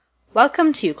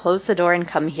Welcome to Close the Door and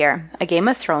Come Here, a Game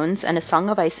of Thrones and a Song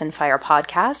of Ice and Fire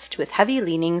podcast with heavy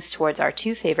leanings towards our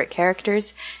two favorite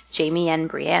characters, Jaime and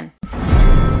Brienne. There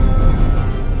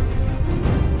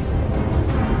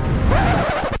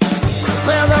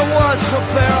was a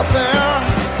bear,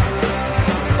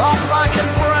 all black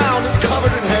and brown and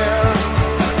covered in hair.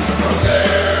 From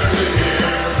there to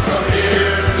here, from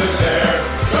here to there,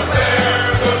 the bear,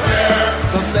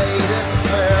 the maiden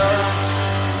fair.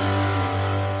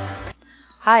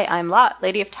 Hi, I'm Lot,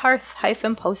 Lady of Tarth,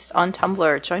 -post on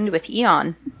Tumblr, joined with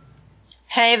Eon.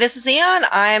 Hey, this is Eon.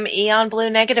 I'm Eon Blue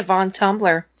Negative on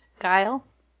Tumblr. Guile.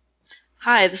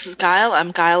 Hi, this is Guile.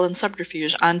 I'm Guile in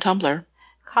Subterfuge on Tumblr.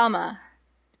 Comma.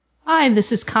 Hi,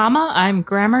 this is Comma. I'm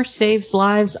Grammar Saves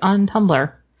Lives on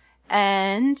Tumblr.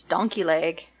 And Donkey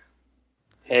Leg.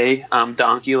 Hey, I'm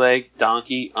Donkey Leg,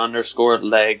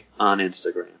 donkey_leg on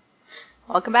Instagram.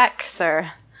 Welcome back,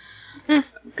 sir.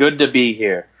 Good to be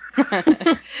here.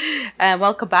 And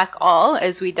welcome back all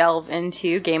as we delve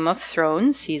into Game of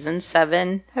Thrones Season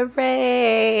 7.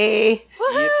 Hooray!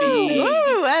 Yippee!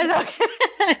 Woo! Okay.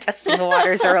 Testing the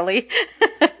waters early.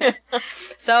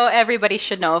 So everybody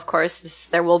should know, of course,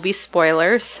 there will be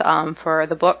spoilers for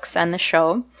the books and the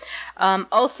show.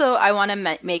 Also, I want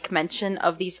to make mention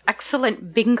of these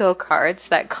excellent bingo cards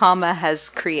that Comma has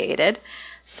created.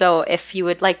 So if you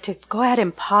would like to go ahead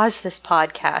and pause this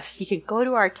podcast, you can go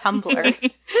to our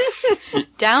Tumblr,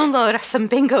 download some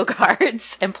bingo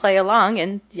cards, and play along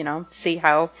and, see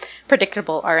how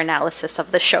predictable our analysis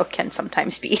of the show can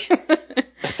sometimes be.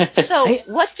 So,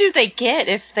 what do they get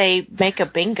if they make a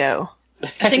bingo?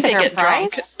 I think they get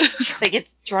drunk. They get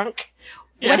drunk?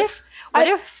 Yeah. What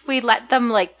if we let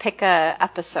them, pick a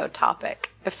episode topic?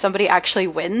 If somebody actually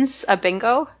wins a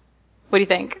bingo? What do you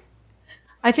think?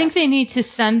 I think they need to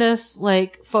send us,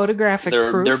 photographic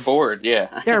proof. They're bored,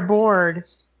 yeah. They're bored.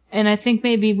 And I think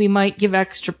maybe we might give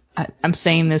extra... I'm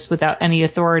saying this without any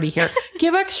authority here.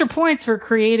 Give extra points for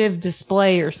creative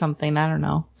display or something. I don't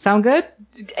know. Sound good?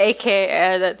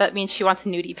 AKA, that means she wants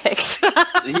nudie pics. Right.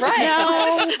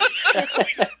 No.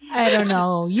 I don't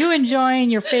know. You enjoying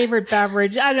your favorite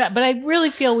beverage. But I really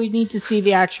feel we need to see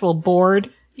the actual board.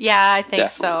 Yeah, I think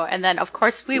Definitely. so. And then, of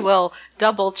course, we will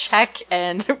double check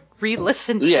and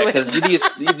re-listen to Yeah, it. because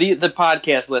the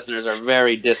podcast listeners are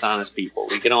very dishonest people.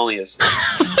 We can only assume.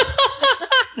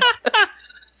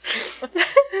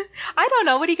 I don't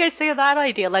know. What do you guys say of that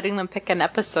idea, letting them pick an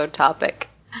episode topic?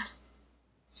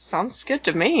 Sounds good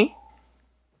to me.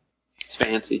 It's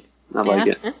fancy. I like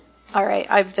it. All right,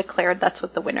 I've declared that's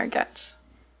what the winner gets.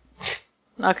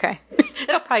 Okay.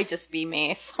 It'll probably just be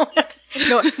me. So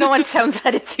no one sounds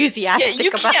that enthusiastic Yeah, you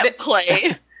about can't it.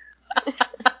 play.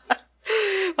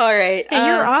 All right. Hey,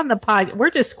 you're on the pod. We're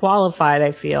disqualified,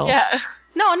 I feel. Yeah.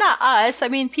 No, not us. I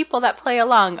mean, people that play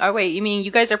along. Oh, wait, you mean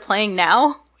you guys are playing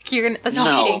now? That's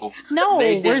cheating. No,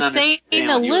 They didn't we're saying understand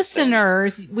the what you were saying.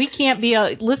 listeners, we can't be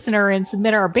a listener and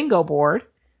submit our bingo board.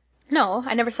 No,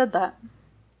 I never said that.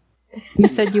 You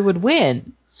said you would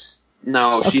win.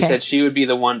 No, she Okay. said she would be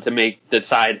the one to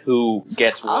decide who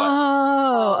gets what.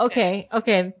 Oh, okay.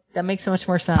 That makes so much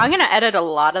more sense. I'm going to edit a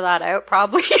lot of that out,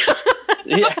 probably.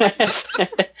 Yeah.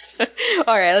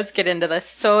 All right, let's get into this.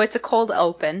 So it's a cold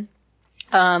open.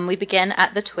 We begin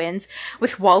at the Twins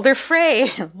with Walder Frey.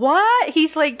 What?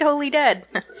 He's totally dead.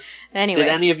 Anyway. Did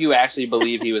any of you actually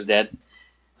believe he was dead?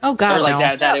 Oh, God, Or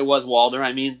no. that it was Walder,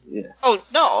 I mean? Yeah. Oh,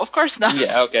 no, of course not.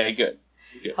 Yeah, okay, good.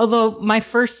 Although my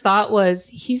first thought was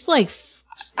he's I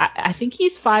think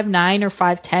he's 5'9" or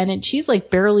 5'10", and she's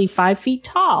barely 5 feet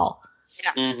tall.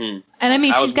 Mm-hmm. And I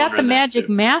mean, I she's was got the wondering that, magic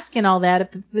too. mask and all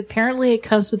that. Apparently, it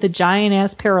comes with a giant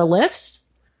ass pair of lifts.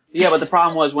 Yeah, but the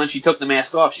problem was when she took the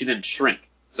mask off, she didn't shrink.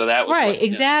 So that was Right,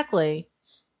 exactly.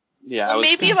 Yeah, I Well, was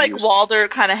maybe confused. Walder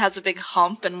kind of has a big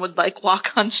hump and would walk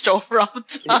hunched over all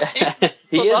the time. Yeah.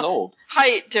 He So is the old.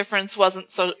 Height difference wasn't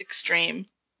so extreme.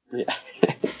 Yeah.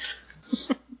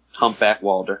 Humpback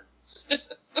Walder.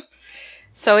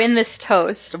 So in this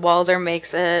toast, Walder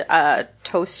makes a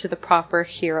toast to the proper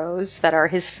heroes that are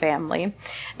his family.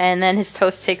 And then his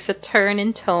toast takes a turn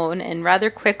in tone, and rather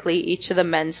quickly each of the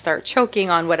men start choking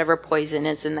on whatever poison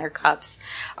is in their cups.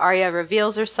 Arya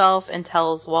reveals herself and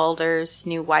tells Walder's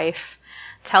new wife,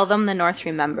 "Tell them the North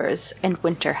remembers, and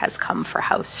winter has come for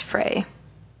House Frey."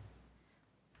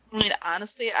 I mean,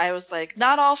 honestly, I was like,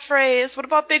 not all Freys. What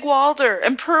about Big Walder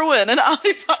and Perwyn and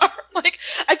Olyvar?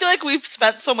 I feel like we've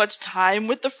spent so much time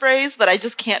with the Freys that I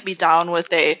just can't be down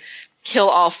with a kill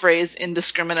all Freys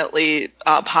indiscriminately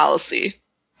policy.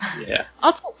 Yeah.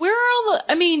 Also, where are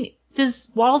does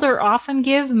Walder often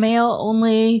give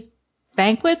male-only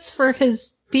banquets for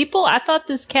his people. I thought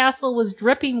this castle was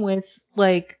dripping with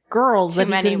like girls Too that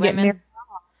he many couldn't get women. married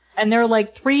off. And there are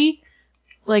like 3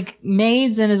 like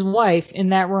maids and his wife in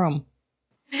that room.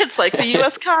 It's like the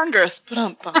U.S. Congress.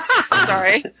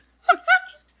 Sorry.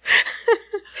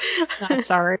 Not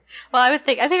sorry. Well, I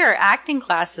think her acting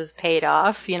classes paid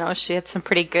off. You know, she had some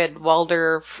pretty good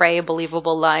Walder Frey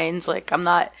believable lines. Like, I'm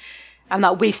not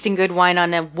wasting good wine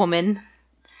on a woman.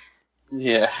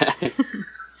 Yeah.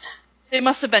 They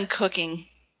must have been cooking.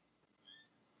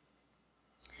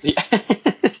 Yeah.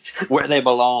 Where they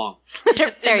belong.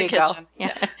 There the you go. kitchen.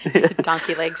 Yeah.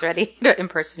 Donkey legs ready to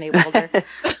impersonate Walder.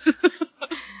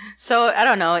 So, I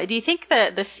don't know. Do you think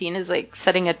that this scene is like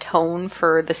setting a tone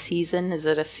for the season? Is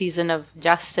it a season of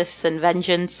justice and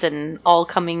vengeance and all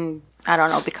coming, I don't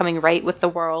know, becoming right with the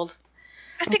world?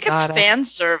 I think God, it's fan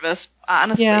service,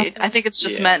 honestly. Yeah. I think it's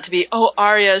just Yeah. meant to be, oh,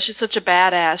 Arya, she's such a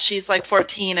badass. She's like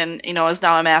 14 and, is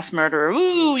now a mass murderer.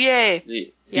 Ooh, yay. Do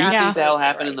you Yeah. think that'll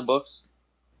happen Right. in the books?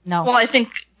 No. Well, I think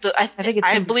think it's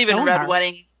I gonna be believe in Red Stoneheart.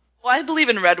 Wedding. Well, I believe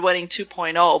in Red Wedding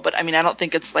 2.0, but I mean, I don't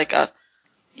think it's like a,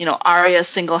 Arya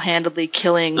single-handedly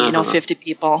killing, 50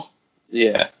 people.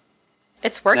 Yeah.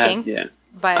 It's working. Yeah. I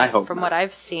But hope from not. what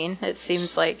I've seen, it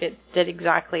seems like it did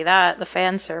exactly that. The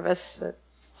fan service.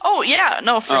 Oh, yeah,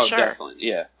 no, for Oh, sure. definitely.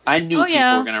 Yeah. I knew Oh, people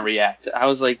yeah. were going to react. I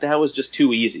was like, that was just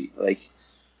too easy. Like,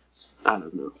 I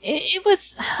don't know. It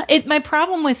was my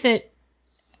problem with it,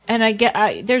 and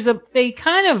they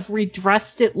kind of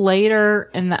redressed it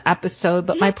later in the episode,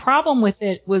 but my problem with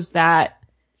it was that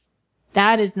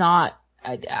is not.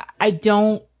 I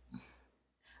don't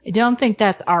think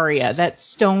that's Arya. That's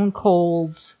stone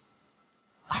cold,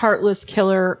 heartless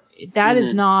killer. That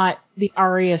is not the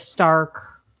Arya Stark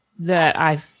that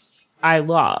I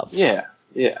love. Yeah.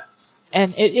 Yeah.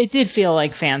 And it did feel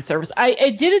like fan service.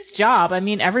 It did its job. I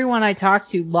mean, everyone I talked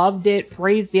to loved it,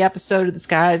 praised the episode of the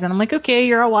skies, and I'm like, okay,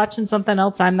 you're all watching something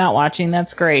else I'm not watching.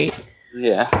 That's great.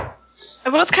 Yeah. I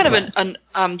was kind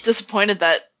of disappointed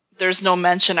that there's no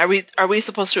mention. Are we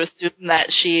supposed to assume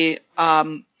that she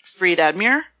freed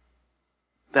Edmure?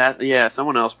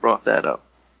 Someone else brought that up.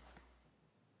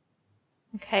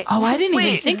 Okay. Oh, I didn't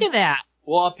even Wait. think of that.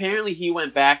 Well, apparently he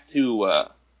went back to,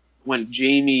 when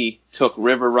Jaime took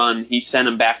River Run, he sent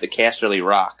him back to Casterly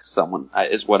Rock,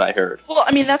 is what I heard. Well,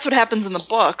 I mean, that's what happens in the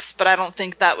books, but I don't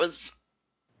think that was...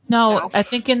 No, No. I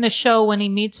think in the show when he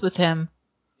meets with him,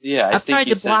 Yeah, I've think tried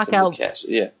he to sent block him out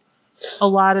to Yeah, a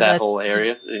lot of that that's- whole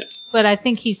area. Yeah. but I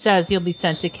think he says he'll be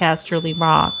sent to Casterly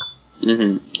Rock.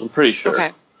 I'm pretty sure.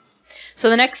 Okay. So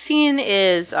the next scene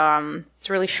is it's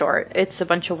really short. It's a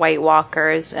bunch of White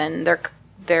Walkers, and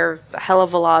there's a hell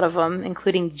of a lot of them,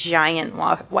 including giant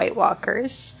White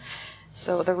Walkers.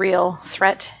 So the real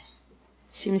threat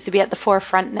seems to be at the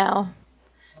forefront now.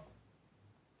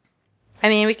 I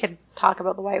mean, we could talk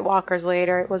about the White Walkers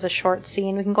later. It was a short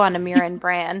scene. We can go on to Mira and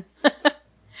Bran.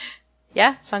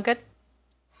 Yeah, sound good?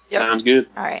 Yep. Sounds good.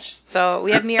 All right. So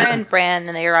we have Mira and Bran,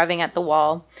 and they're arriving at the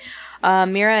wall.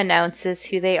 Mira announces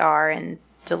who they are, and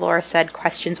Dolores said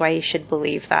questions why he should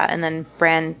believe that. And then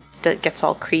Bran gets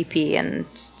all creepy, and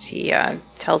he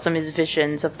tells him his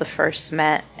visions of the First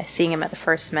Men, seeing him at the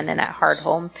First Men and at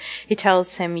Hardhome. He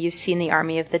tells him, "You've seen the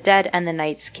army of the dead and the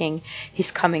Night's King.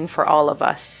 He's coming for all of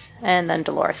us." And then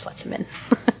Dolores lets him in.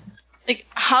 Like,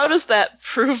 how does that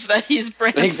prove that he's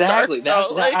Bran Exactly. Stark,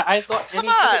 though? Like, I thought, and come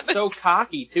he said on. it so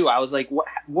cocky too. I was like,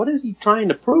 what is he trying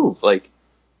to prove? Like,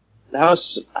 that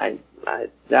was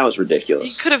that was ridiculous.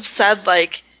 You could have said,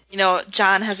 like,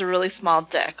 John has a really small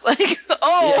dick. Like,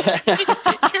 oh, Yeah.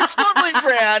 you're totally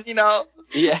Bran,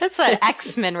 Yeah. That's an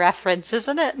X-Men reference,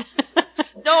 isn't it?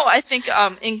 No, I think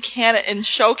in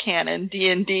show canon,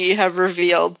 D&D have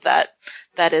revealed that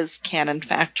is canon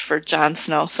fact for Jon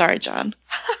Snow. Sorry, John.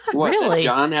 What? Really? That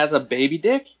John has a baby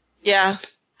dick? Yeah.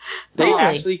 They Really?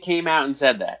 actually came out and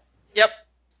said that. Yep.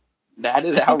 That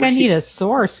is I think I need outrageous. a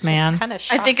source, man. Kind of I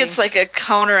shocking. think it's like a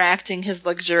counteracting his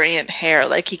luxuriant hair.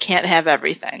 Like, he can't have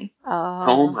everything.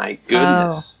 Oh my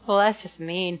goodness. Well, that's just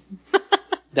mean.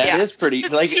 That is Yeah. pretty. It's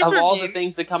Like, of super all the mean.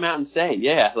 things to come out and say,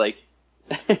 yeah, like.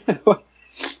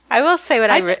 I will say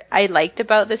what I liked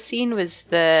about the scene was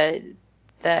the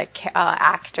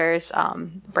actors,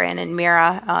 Bran and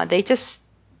Mira.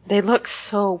 They look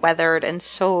so weathered and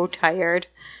so tired.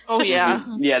 Oh, yeah.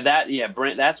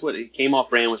 Brand, that's what it came off.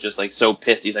 Brand was just like so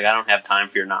pissed. He's like, I don't have time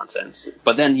for your nonsense.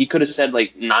 But then he could have said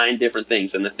like 9 different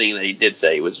things, and the thing that he did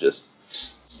say was just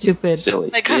Stupid. silly.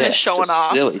 Like, kinda showing just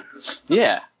off. Silly.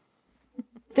 Yeah.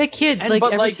 That kid, And, like but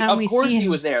every like, time of we course see him, he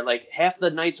was there. Like half the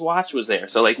Night's Watch was there.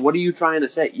 So like, what are you trying to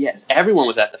say? Yes, everyone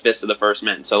was at the Fist of the First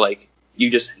Men. So like, you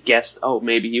just guessed, oh,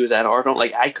 maybe he was at Hardhome.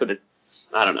 Like I could have,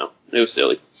 I don't know. It was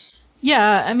silly.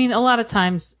 Yeah, I mean, a lot of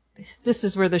times this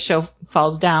is where the show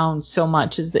falls down so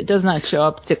much, is that it does not show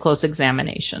up to close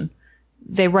examination.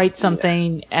 They write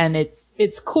something and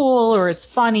it's cool or it's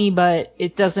funny, but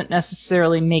it doesn't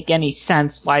necessarily make any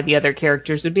sense why the other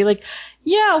characters would be like,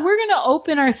 yeah, we're going to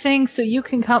open our thing so you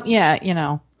can come. Yeah, you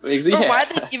know. Or why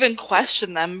they even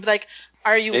question them. Like,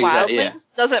 are you wildlings? Yeah.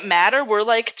 Doesn't matter. We're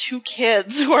like two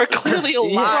kids who are clearly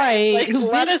alive. Right. Like,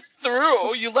 let us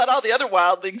through. You let all the other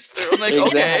wildlings through. I'm like,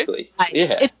 Exactly. okay.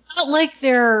 Yeah. It's not like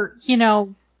they're, you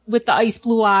know, with the ice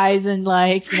blue eyes and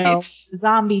like, you know,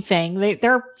 zombie thing.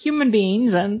 They're human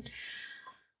beings, and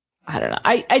I don't know.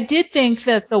 I did think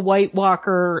that the White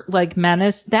Walker like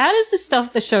menace, that is the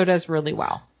stuff the show does really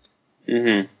well.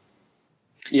 Mm-hmm.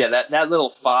 Yeah, that little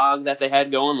fog that they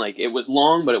had going, like, it was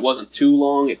long, but it wasn't too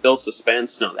long. It built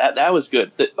suspense. No, that was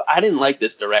good. But I didn't like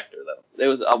this director, though. There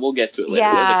was, we'll get to it later.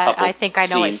 There's a Yeah, couple I think I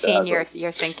know what scenes that I scene was like,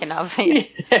 you're thinking of.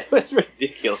 it was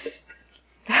ridiculous.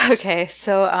 Okay,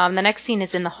 so the next scene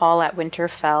is in the hall at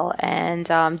Winterfell, and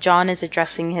Jon is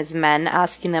addressing his men,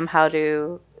 asking them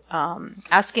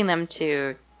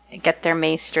to get their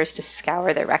maesters to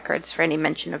scour their records for any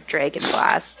mention of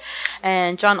Dragonglass.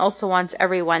 And Jon also wants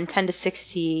everyone 10 to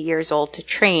 60 years old to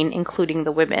train, including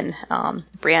the women.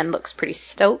 Brienne looks pretty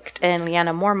stoked, and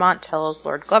Lyanna Mormont tells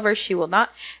Lord Glover she will not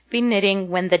be knitting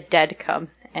when the dead come.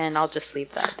 And I'll just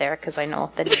leave that there because I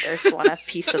know the knitters want a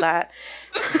piece of that.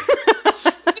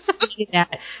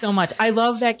 That so much. I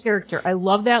love that character. I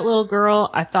love that little girl.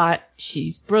 I thought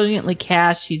she's brilliantly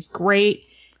cast. She's great.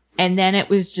 And then it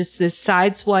was just this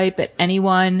side swipe at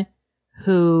anyone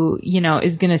who, you know,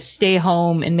 is going to stay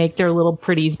home and make their little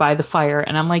pretties by the fire.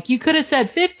 And I'm like, you could have said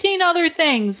 15 other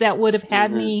things that would have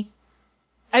had me.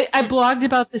 I blogged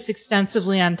about this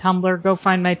extensively on Tumblr. Go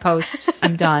find my post.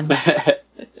 I'm done.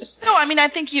 No, I mean, I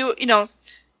think you know,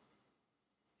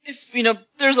 if, you know,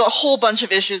 there's a whole bunch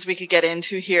of issues we could get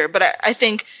into here, but I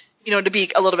think, you know, to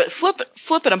be a little bit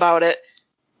flippant about it,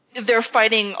 they're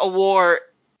fighting a war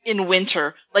in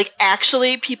winter. Like,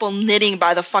 actually, people knitting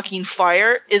by the fucking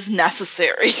fire is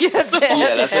necessary. That's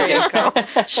There you go.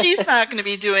 She's not going to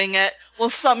be doing it.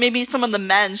 Well, maybe some of the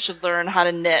men should learn how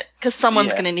to knit, because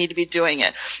someone's going to need to be doing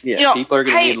it. Yeah, you know, people are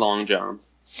going to need long johns.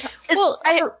 Well,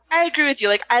 I agree with you.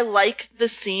 Like, I like the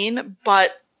scene,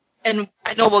 but, and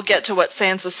I know we'll get to what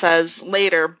Sansa says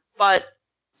later, but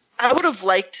I would have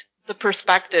liked the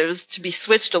perspectives to be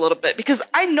switched a little bit, because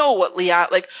I know what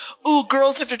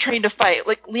girls have to train to fight.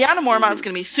 Like, Lyanna Mormont's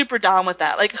going to be super down with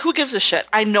that. Like, who gives a shit?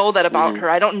 I know that about her.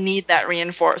 I don't need that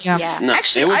reinforced. Yeah. No,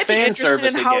 Actually, it was I'd be fan interested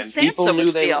service in how again. People Sansa knew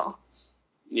would they feel.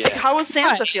 Yeah. Like, how would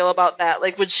Sansa feel about that?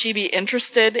 Like, would she be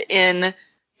interested in,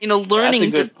 you know,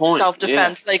 learning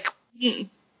self-defense? Yeah. Like,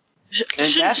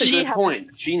 And that's a good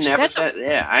point. She never said,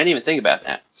 I didn't even think about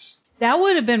that. that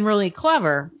would have been really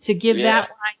clever to give that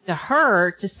line to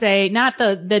her, to say, not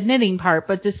the knitting part,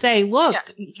 but to say, look,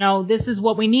 you know, this is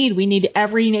what we need. We need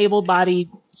every able-bodied,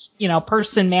 you know,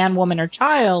 person, man, woman, or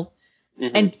child.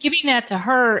 Mm-hmm. And giving that to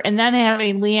her, and then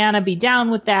having Lyanna be down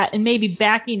with that, and maybe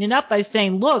backing it up by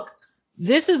saying, look,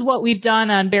 this is what we've done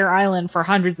on Bear Island for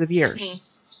hundreds of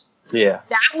years. Yeah.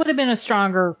 That would have been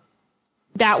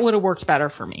that would have worked better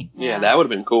for me. Yeah, that would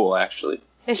have been cool, actually.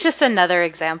 It's just another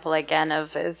example again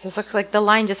of, it looks like the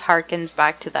line just harkens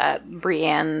back to that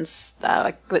Brienne's,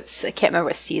 I can't remember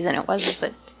what season it was. Is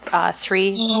it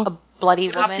 3? A bloody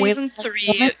woman? Season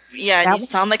 3, yeah, you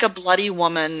sound like a bloody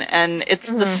woman, and it's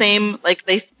the same, like,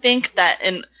 they think that,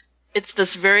 and it's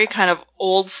this very kind of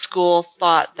old school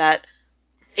thought that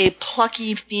a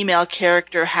plucky female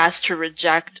character has to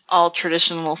reject all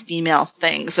traditional female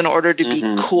things in order to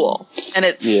be cool. And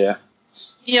it's,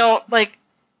 you know, like,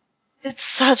 it's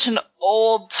such an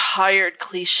old, tired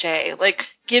cliche. Like,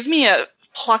 give me a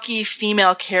plucky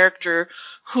female character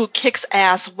who kicks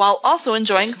ass while also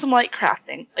enjoying some light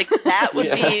crafting. Like, that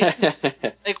would be,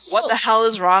 like, what the hell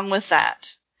is wrong with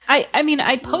that? I mean,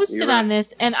 I posted on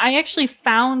this, and I actually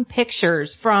found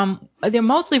pictures they're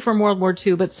mostly from World War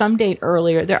II, but some date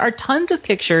earlier. There are tons of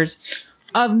pictures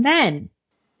of men.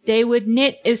 They would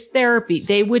knit as therapy.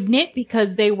 They would knit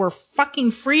because they were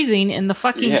fucking freezing in the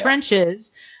fucking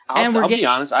trenches. I'll be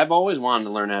honest, I've always wanted to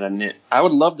learn how to knit. I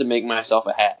would love to make myself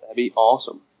a hat. That'd be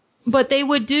awesome. But they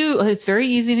would it's very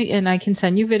easy, and I can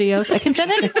send you videos. I can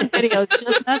send anyone videos,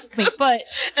 just mess with me. But,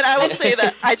 and I will say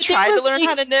that I tried to learn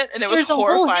how to knit, and it was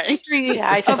horrifying. There's a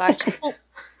whole history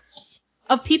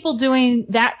of people doing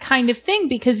that kind of thing,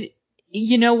 because,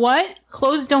 you know what?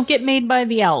 Clothes don't get made by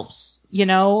the elves. You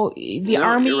know, the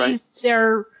armies,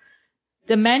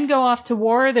 The men go off to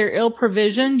war. They're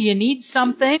ill-provisioned. You need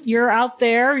something. You're out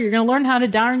there. You're going to learn how to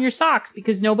darn your socks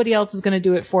because nobody else is going to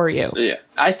do it for you. Yeah,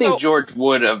 I think George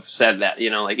would have said that.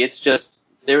 Like it's just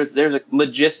there's a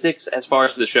logistics as far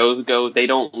as the shows go. They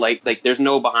don't like there's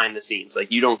no behind the scenes.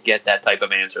 Like you don't get that type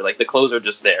of answer. Like the clothes are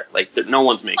just there. Like no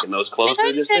one's making those clothes.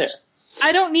 They're just there.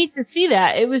 I don't need to see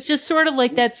that. It was just sort of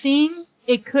like that scene.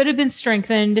 It could have been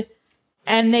strengthened,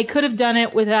 and they could have done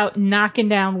it without knocking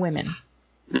down women.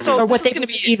 So or what they going to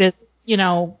believe be is,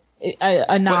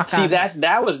 a knock See, on.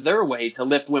 that was their way to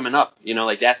lift women up.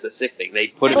 Like that's the sick thing. They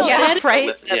put it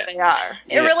right. that they are.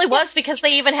 It really was because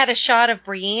they even had a shot of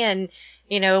Brienne,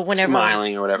 whenever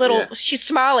smiling or whatever. She's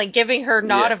smiling, giving her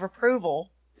nod of approval.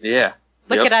 Yeah.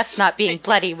 Look at us not being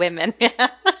bloody women. And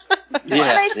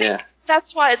I think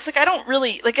that's why it's like I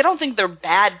don't think they're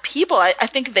bad people. I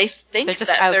think they think they're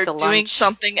just that out they're to doing lunch.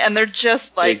 something, and they're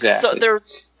just like Exactly. so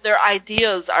their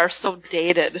ideas are so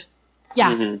dated.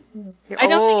 Yeah. Mm-hmm. You're I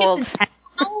don't old. think it's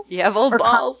intentional. You have old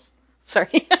balls.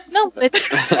 Sorry. No,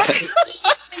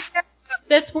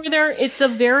 that's where it's a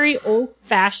very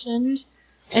old-fashioned,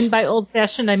 and by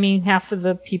old-fashioned I mean half of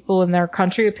the people in their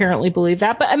country apparently believe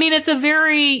that. But I mean it's a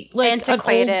very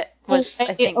Antiquated was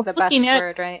I think the best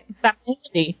word, right?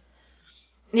 Femininity.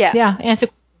 Yeah.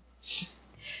 Antiquated.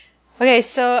 Okay,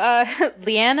 so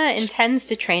Lyanna intends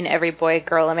to train every boy,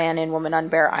 girl, man, and woman on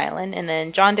Bear Island, and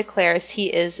then Jon declares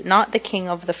he is not the king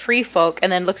of the free folk,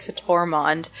 and then looks to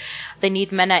Tormund. They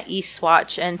need men at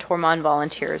Eastwatch, and Tormund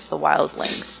volunteers the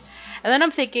wildlings. And then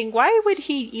I'm thinking, why would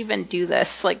he even do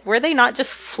this? Like, were they not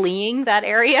just fleeing that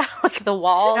area? Like the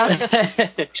wall?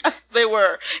 Yes, they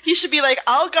were. He should be like,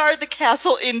 I'll guard the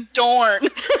castle in Dorne.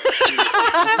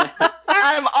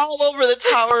 I'm all over the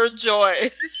Tower of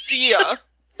Joy. See ya.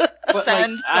 But,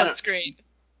 Send sunscreen.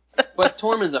 But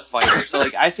Tormund's a fighter, so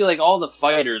I feel like all the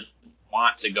fighters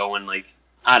want to go and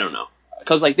I don't know,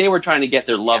 because they were trying to get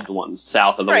their loved ones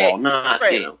south of the wall, not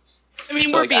right. I mean,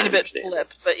 So, we're being I a bit understand.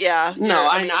 flip, but yeah. No,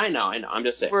 I know. I'm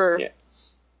just saying.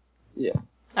 Yeah.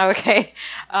 Okay.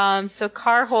 So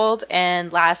Carhold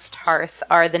and Last Hearth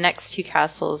are the next two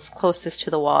castles closest to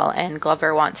the wall, and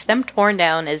Glover wants them torn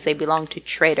down as they belong to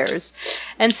traitors.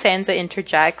 And Sansa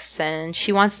interjects, and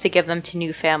she wants to give them to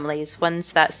new families,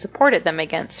 ones that supported them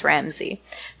against Ramsay.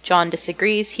 Jon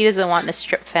disagrees. He doesn't want to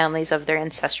strip families of their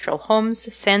ancestral homes.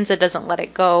 Sansa doesn't let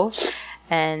it go,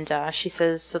 and she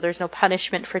says, so there's no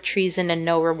punishment for treason and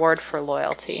no reward for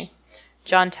loyalty.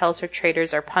 Jon tells her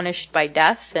traitors are punished by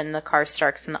death, and the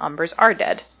Karstarks and the Umbers are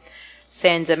dead.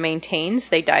 Sansa maintains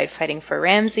they died fighting for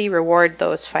Ramsay, reward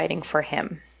those fighting for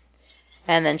him.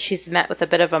 And then she's met with a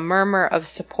bit of a murmur of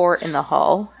support in the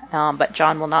hall, but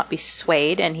Jon will not be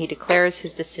swayed, and he declares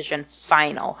his decision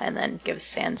final, and then gives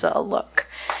Sansa a look.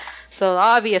 So the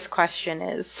obvious question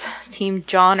is, Team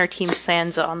Jon or Team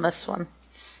Sansa on this one?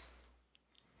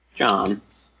 Jon.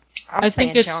 I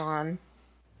think it's Jon.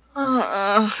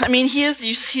 I mean,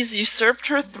 he's usurped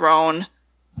her throne.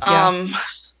 Yeah.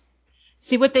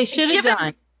 See, what they should have Given-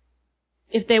 done,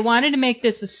 if they wanted to make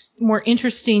this a more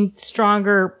interesting,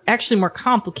 stronger, actually more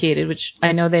complicated, which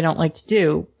I know they don't like to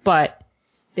do, but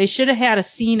they should have had a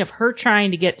scene of her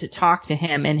trying to get to talk to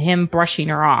him and him brushing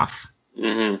her off.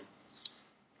 Mm-hmm.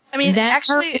 I mean, Then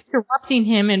actually, her interrupting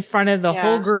him in front of the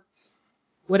whole group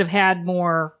would have had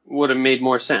more. Would have made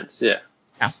more sense, yeah.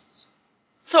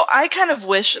 so I kind of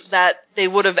wish that they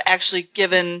would have actually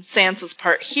given Sansa's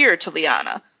part here to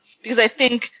Lyanna, because I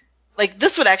think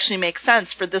this would actually make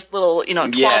sense for this little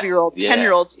 12-year-old,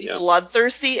 10-year-old to be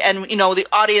bloodthirsty, and the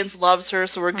audience loves her,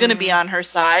 so we're going to be on her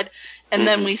side, and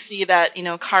then we see that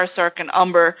Karstark and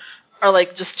Umber are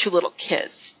just two little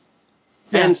kids.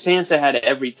 And Sansa had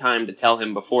every time to tell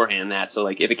him beforehand that, so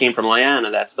if it came from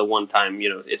Lyanna, that's the one time,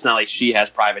 it's not like she has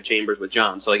private chambers with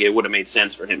Jon, so it would have made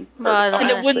sense for him. And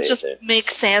it wouldn't just make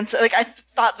Sansa, I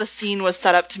thought the scene was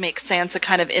set up to make Sansa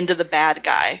kind of into the bad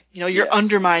guy. You're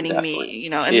undermining me,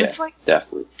 and it's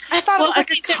definitely. I thought it was I a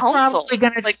think they're council. probably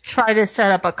going to try to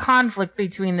set up a conflict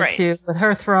between the two, with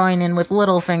her throwing in with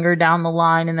Littlefinger down the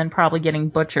line and then probably getting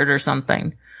butchered or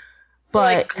something.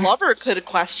 But Glover could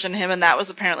question him, and that was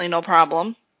apparently no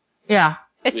problem. Yeah.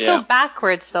 It's so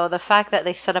backwards, though, the fact that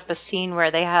they set up a scene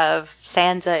where they have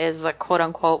Sansa is the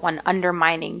quote-unquote one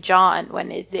undermining Jon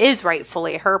when it is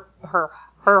rightfully her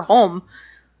home.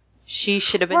 She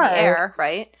should have been the heir,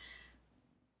 right?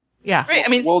 Yeah. Right. I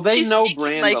mean, they she's know taking,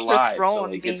 Bran's alive, her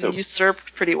throne so being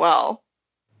usurped pretty well.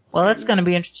 Well, that's going to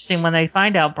be interesting when they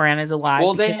find out Bran is alive.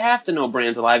 Well, they have to know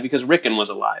Bran's alive because Rickon was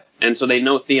alive, and so they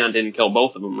know Theon didn't kill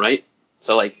both of them, right?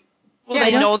 So Well,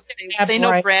 they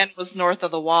know Bran was north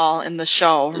of the wall in the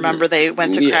show. Remember, they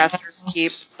went to Craster's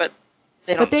Keep, but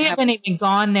But they haven't even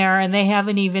gone there, and they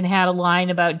haven't even had a line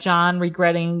about John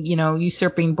regretting,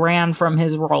 usurping Bran from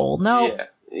his role. No.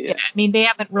 Yeah. I mean, they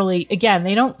haven't really, again,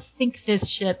 they don't think this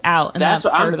shit out. And that's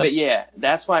part of the... Yeah,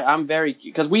 that's why I'm very,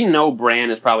 because we know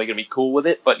Bran is probably going to be cool with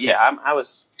it, but yeah,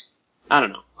 I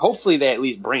don't know. Hopefully they at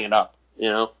least bring it up,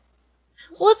 Well,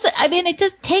 it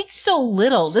just takes so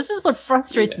little. This is what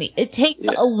frustrates me. It takes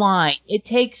a line. It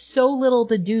takes so little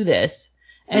to do this.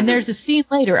 And there's a scene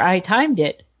later, I timed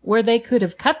it, where they could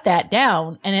have cut that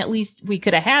down, and at least we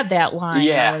could have had that line.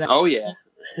 Yeah. Oh, yeah.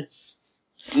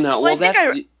 No, well,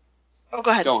 Oh, go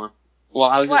ahead. Go on. Well,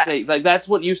 I was going to say, like, that's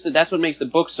what makes the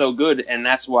book so good, and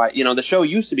that's why, the show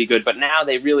used to be good, but now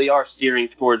they really are steering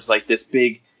towards, like, this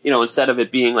big, instead of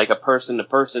it being, like, a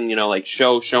person-to-person, like,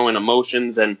 showing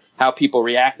emotions and how people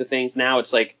react to things, now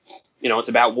it's, like, it's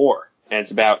about war, and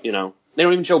it's about, they don't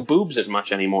even show boobs as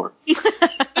much anymore.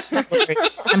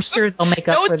 I'm sure they'll make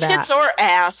up for that. No tits or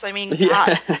ass. I mean,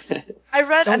 God. I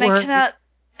read, and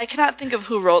I cannot think of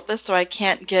who wrote this, so I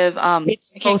can't give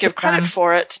credit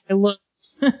for it.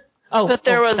 But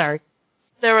there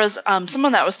was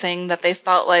someone that was saying that they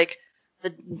felt like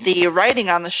the writing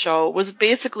on the show was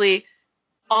basically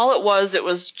all it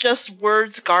was just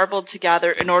words garbled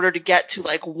together in order to get to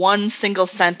like one single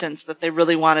sentence that they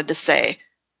really wanted to say,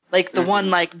 like the one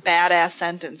like badass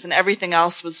sentence, and everything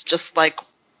else was just like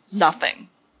nothing.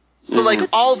 So like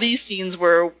all these scenes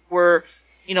were for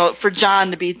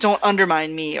John to be "don't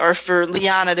undermine me," or for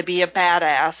Lyanna to be a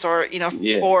badass, or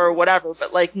or whatever.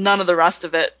 But like none of the rest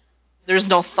of it, there's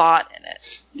no thought in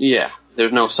it. Yeah,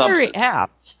 there's no substance. Very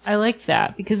apt. I like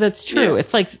that because that's true. Yeah.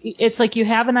 It's like you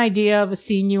have an idea of a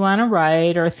scene you want to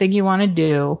write or a thing you want to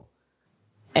do,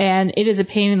 and it is a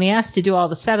pain in the ass to do all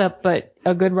the setup. But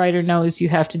a good writer knows you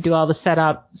have to do all the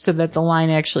setup so that the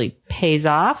line actually pays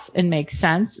off and makes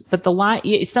sense. But the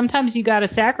line, sometimes you got to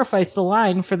sacrifice the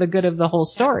line for the good of the whole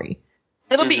story.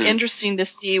 It'll be interesting to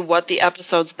see what the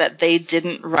episodes that they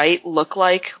didn't write look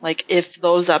like if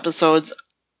those episodes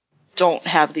don't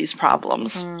have these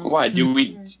problems. Why? Do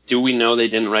we know they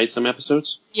didn't write some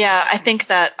episodes? Yeah, I think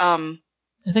that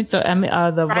I think the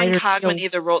Brian Cogman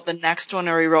either wrote the next one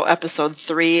or he wrote episode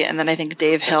 3, and then I think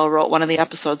Dave Hill wrote one of the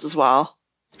episodes as well.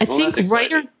 I think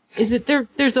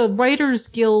there's a Writers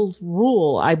Guild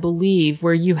rule, I believe,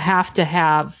 where you have to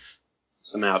have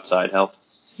some outside help.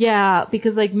 Yeah,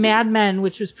 because like Mad Men,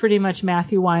 which was pretty much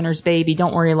Matthew Weiner's baby,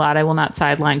 don't worry, lad, I will not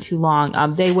sideline too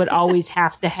long. They would always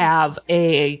have to have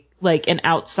an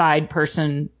outside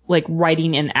person like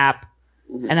writing an app,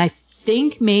 and I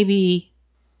think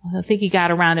he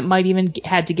got around. It might even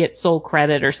had to get sole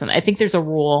credit or something. I think there's a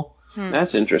rule.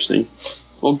 That's interesting.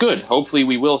 Well, good. Hopefully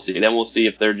we will see. Then we'll see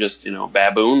if they're just,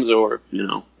 baboons or,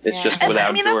 it's just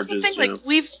without George's. That's the thing. Like,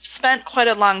 we've spent quite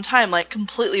a long time, like,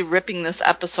 completely ripping this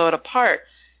episode apart.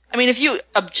 I mean, if you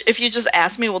just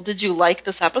ask me, well, did you like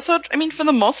this episode? I mean, for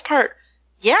the most part,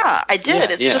 yeah, I did.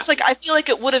 Yeah, it's just like, I feel like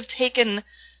it would have taken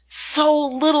so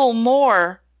little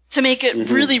more to make it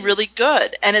really, really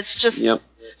good. And it's just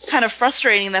kind of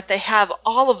frustrating that they have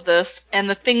all of this and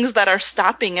the things that are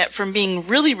stopping it from being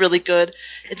really, really good.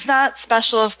 It's not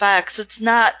special effects. It's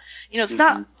not, it's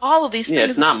not all of these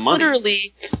things. It's not money.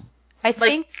 Literally,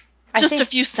 a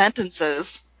few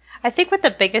sentences. I think what the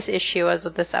biggest issue was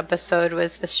with this episode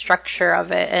was the structure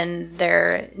of it and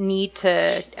their need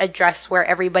to address where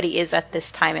everybody is at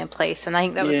this time and place. And I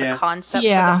think that was the concept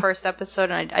for the first episode,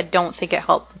 and I don't think it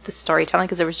helped with the storytelling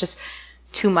because there was just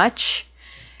too much.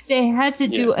 They had to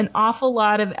do an awful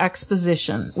lot of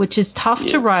exposition, which is tough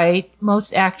to write.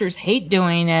 Most actors hate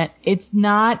doing it. It's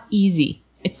not easy.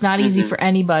 It's not easy for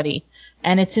anybody.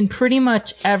 And it's in pretty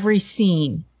much every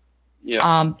scene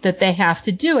that they have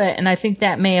to do it. And I think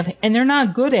that may have, and they're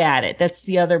not good at it. That's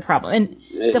the other problem.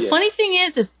 And the funny thing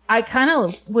is I kind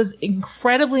of was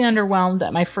incredibly underwhelmed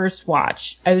at my first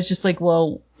watch. I was just like,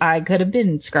 well, I could have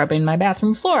been scrubbing my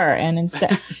bathroom floor and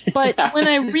instead, but when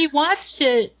I rewatched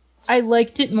it, I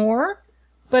liked it more,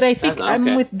 but I think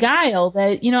I'm with Guile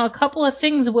that, a couple of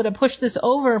things would have pushed this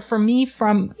over for me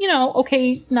from,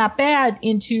 not bad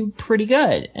into pretty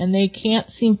good. And they can't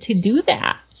seem to do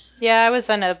that. Yeah, I was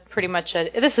on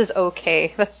this is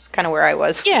okay. That's kind of where I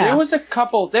was. Yeah. There was a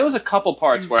couple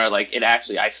parts where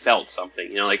I felt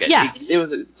something,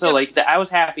 I was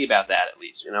happy about that at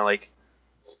least,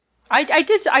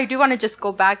 I do want to just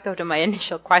go back though to my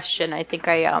initial question. I think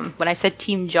when I said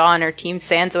Team John or Team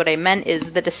Sansa, what I meant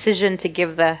is the decision to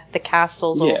give the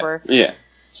castles over. Yeah.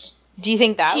 Do you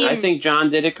think that I think John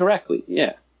did it correctly.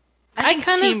 Yeah. I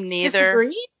kind of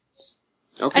disagree.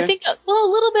 Okay. I think a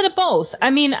little bit of both.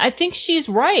 I mean, I think she's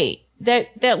right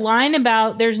that line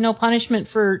about there's no punishment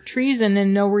for treason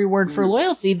and no reward for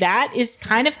loyalty, that is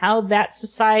kind of how that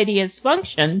society has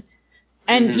functioned.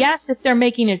 And yes, if they're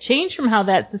making a change from how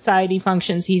that society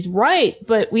functions, he's right,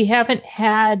 but we haven't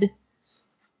had,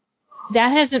 that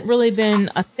hasn't really been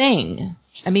a thing.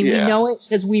 I mean, we know it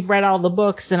because we've read all the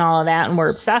books and all of that and we're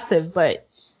obsessive, but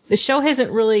the show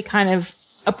hasn't really kind of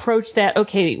approached that,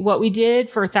 okay, what we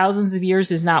did for thousands of years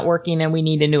is not working and we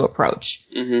need a new approach.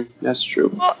 That's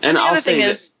true. Well, and the I'll other say thing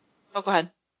that, is, go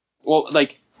ahead. well,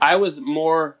 like, I was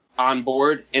more on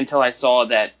board until I saw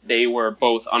that they were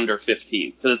both under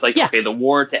 15. Because it's like, okay, the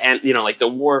war to end, you know, like the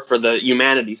war for the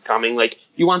humanity's coming. Like,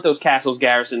 you want those castles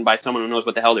garrisoned by someone who knows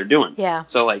what the hell they're doing. Yeah.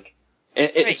 So, like,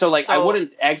 I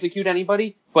wouldn't execute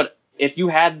anybody, but if you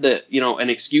had the, you know, an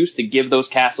excuse to give those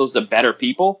castles to better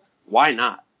people, why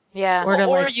not? Yeah.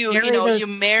 Or you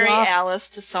marry Alice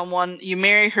to someone, you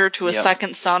marry her to a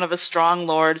second son of a strong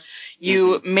lord,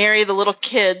 you marry the little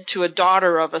kid to a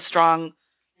daughter of a strong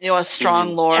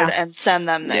lord and send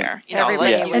them there. You know,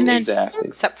 exactly.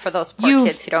 Except for those poor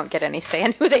kids who don't get any say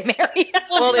in who they marry.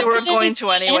 Well, they were going to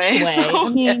anyway. So. I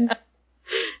mean,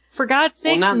 for God's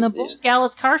sakes, in the book,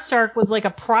 Alice Karstark was like a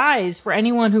prize for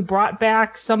anyone who brought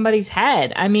back somebody's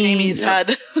head. I mean, Jamie's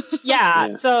head.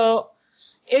 So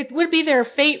it would be their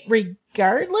fate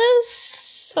regardless.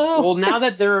 So. Well, now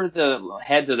that they're the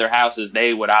heads of their houses,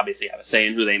 they would obviously have a say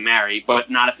in who they marry, but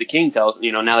not if the king tells,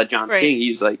 you know, now that John's king,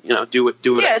 he's like, you know, do it.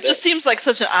 Yeah, it just seems like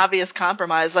such an obvious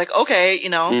compromise. Like, okay, you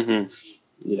know,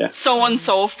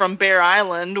 so-and-so from Bear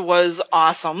Island was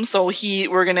awesome, so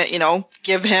we're gonna, you know,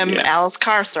 give him Alice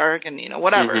Karstark and, you know,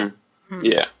 whatever.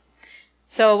 Yeah.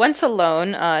 So once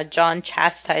alone, Jon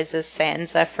chastises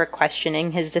Sansa for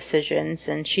questioning his decisions,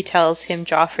 and she tells him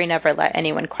Joffrey never let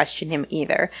anyone question him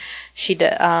either. She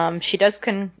does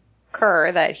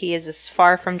concur that he is as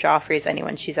far from Joffrey as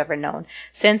anyone she's ever known.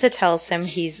 Sansa tells him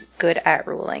he's good at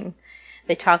ruling.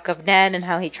 They talk of Ned and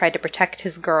how he tried to protect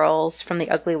his girls from the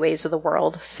ugly ways of the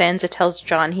world. Sansa tells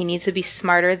Jon he needs to be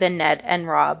smarter than Ned and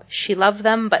Robb. She loved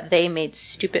them, but they made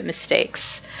stupid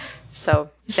mistakes. So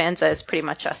Sansa is pretty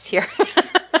much us here.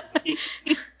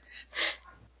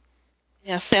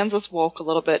 Yeah, Sansa's woke a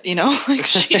little bit, you know, like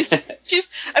she's,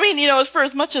 I mean, you know, for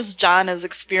as much as Jon has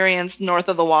experienced north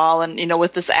of the Wall and, you know,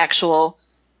 with this actual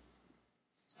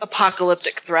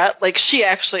apocalyptic threat, like she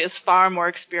actually is far more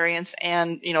experienced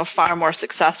and, you know, far more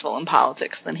successful in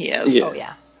politics than he is. Yeah. Oh,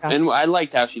 yeah. And I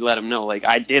liked how she let him know, like,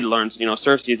 I did learn, you know,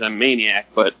 Cersei's a maniac,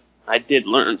 but I did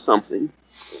learn something.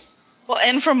 Well,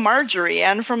 and from Marjorie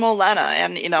and from Olenna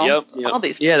and, you know, all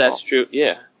these people. Yeah, that's true.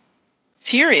 Yeah.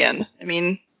 Tyrion. I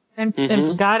mean.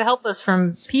 And God help us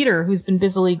from Peter, who's been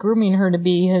busily grooming her to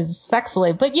be his sex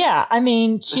slave. But yeah, I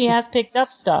mean, she has picked up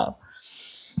stuff.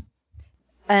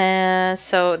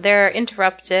 So they're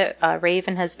interrupted.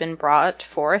 Raven has been brought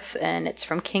forth, and it's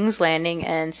from King's Landing,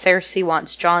 and Cersei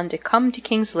wants Jon to come to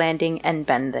King's Landing and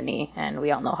bend the knee, and we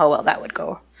all know how well that would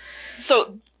go.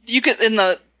 So you could, in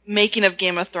the Making of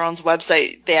Game of Thrones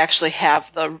website, they actually have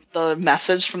the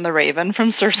message from the Raven from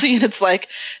Cersei, and it's like,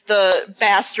 the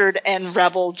bastard and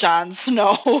rebel Jon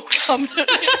Snow come to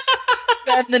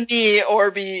bend the knee or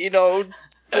be, you know,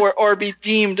 or be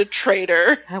deemed a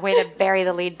traitor. A way to bury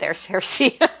the lead there,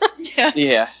 Cersei.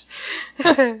 Yeah.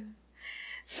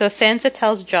 So Sansa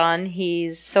tells Jon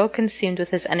he's so consumed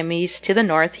with his enemies to the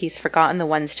north, he's forgotten the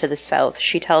ones to the south.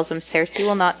 She tells him Cersei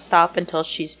will not stop until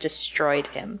she's destroyed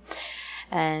him.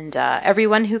 And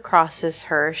everyone who crosses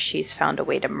her, she's found a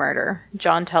way to murder.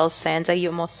 Jon tells Sansa, you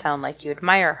almost sound like you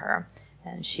admire her.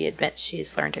 And she admits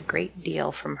she's learned a great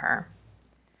deal from her.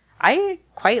 I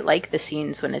quite like the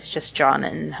scenes when it's just Jon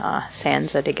and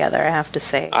Sansa together, I have to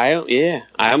say.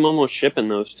 I'm almost shipping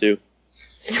those two.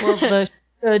 Well,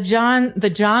 the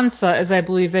Jonsa, as I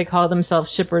believe they call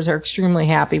themselves, shippers are extremely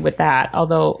happy with that.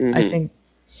 Although I think,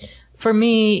 for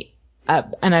me,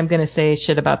 and I'm going to say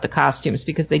shit about the costumes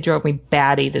because they drove me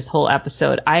batty this whole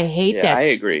episode. I hate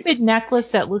that stupid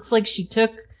necklace that looks like she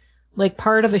took like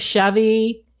part of a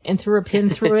Chevy and threw a pin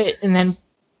through it and then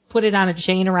put it on a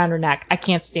chain around her neck. I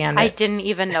can't stand it. I didn't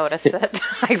even notice it.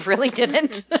 I really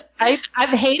didn't. I've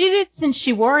hated it since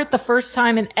she wore it the first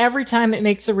time, and every time it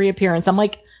makes a reappearance, I'm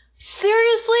like,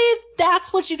 seriously?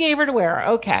 That's what you gave her to wear?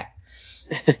 Okay.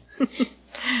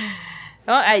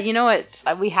 Well, you know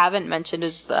what we haven't mentioned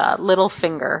is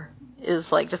Littlefinger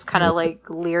is like just kind of like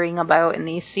leering about in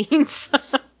these scenes.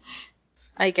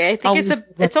 Like I think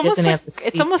it's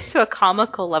almost to a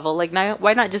comical level. Like now,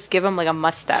 why not just give him like a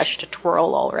mustache to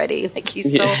twirl already? Like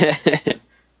he's so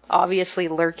obviously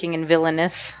lurking and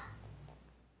villainous.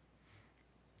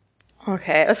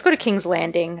 Okay, let's go to King's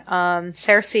Landing.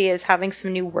 Cersei is having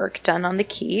some new work done on the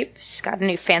keep. She's got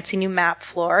a fancy new map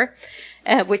floor,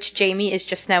 which Jaime is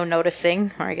just now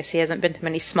noticing. Or I guess he hasn't been to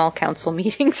many small council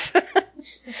meetings.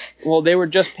 Well, they were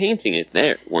just painting it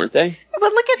there, weren't they? But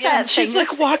look at Yeah, that and she's thing.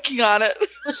 like walking on it.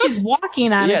 Well, she's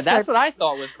walking on Yeah, it. that's so what I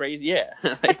thought was crazy. Yeah.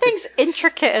 That thing's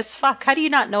intricate as fuck. How do you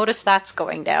not notice that's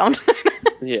going down?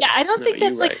 yeah, I don't think you're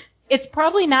that's like. right. It's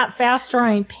probably not fast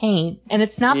drying paint, and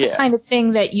it's not the Yeah. kind of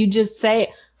thing that you just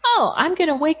say, "Oh, I'm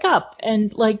gonna wake up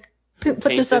and like put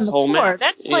Paint this on the whole floor." map.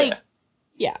 That's Yeah. like,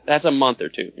 yeah, That's a month or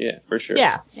two. Yeah, for sure.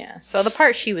 yeah. Yeah, so the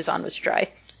part she was on was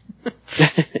dry.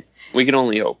 We can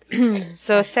only hope.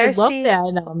 So I Cersei... love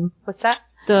that. What's that?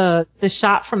 The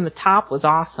shot from the top was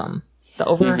awesome. The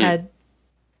overhead.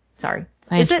 Sorry,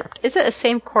 Is it the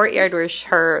same courtyard where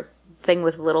her thing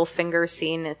with Littlefinger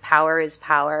scene, power is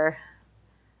power?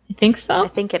 I think so. I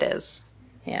think it is.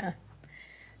 Yeah.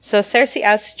 So Cersei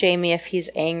asks Jaime if he's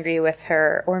angry with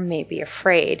her or maybe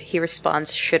afraid. He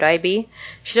responds, "Should I be?"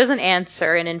 She doesn't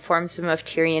answer and informs him of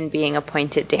Tyrion being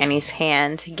appointed Dany's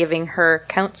hand, giving her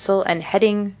counsel and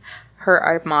heading her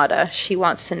armada. She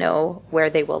wants to know where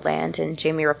they will land, and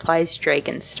Jaime replies,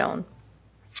 "Dragonstone.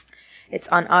 It's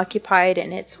unoccupied,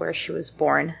 and it's where she was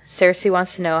born." Cersei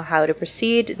wants to know how to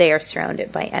proceed. They are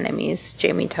surrounded by enemies.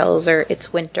 Jaime tells her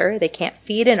it's winter. They can't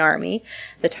feed an army.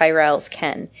 The Tyrells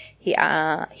can. He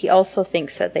also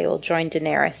thinks that they will join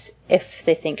Daenerys if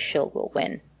they think she will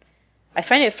win. I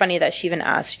find it funny that she even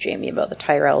asked Jaime about the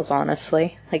Tyrells,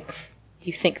 honestly. Like, do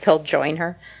you think they'll join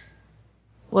her?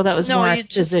 Well, that was No, more you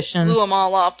just exposition. blew them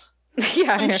all up.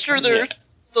 Yeah, I'm sure they're...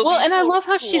 they'll Well, be and I so love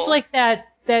how cool. she's like that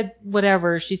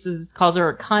whatever she says, calls her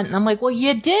a cunt, and I'm like, well,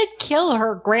 you did kill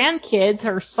her grandkids,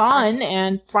 her son,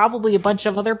 and probably a bunch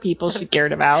of other people she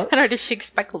cared about. I don't know, did she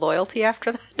expect loyalty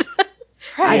after that?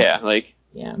 Yeah, like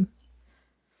Yeah.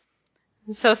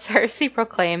 So Cersei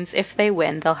proclaims if they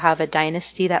win, they'll have a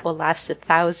dynasty that will last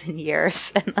 1,000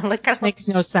 years. And I look at Makes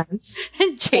no sense.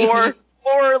 Jaime.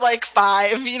 Or like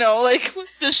 5, you know, like,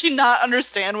 does she not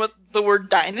understand what the word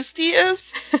dynasty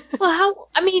is? Well,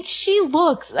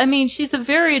 she's a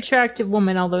very attractive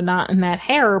woman, although not in that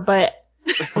hair, but,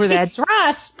 or that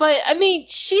dress, but, I mean,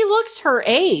 she looks her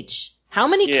age. How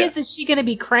many Yeah. kids is she going to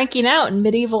be cranking out in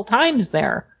medieval times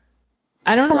there?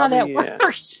 I don't know how that Probably, yeah.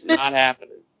 works. not happening.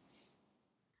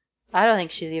 I don't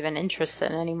think she's even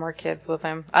interested in any more kids with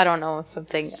him. I don't know,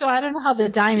 something. So I don't know how the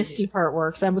dynasty part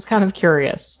works. I was kind of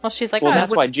curious. Well, she's like, Well, oh,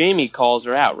 that's why Jaime calls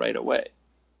her out right away.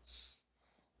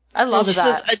 I love She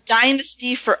that. says a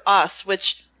dynasty for us,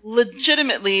 which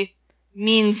legitimately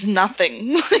means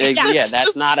nothing. Yeah, that's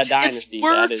just- not a dynasty. It's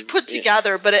words That is, put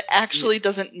together, but it actually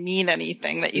doesn't mean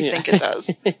anything that you think it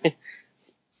does.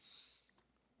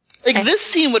 Like, this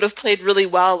scene would have played really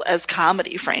well as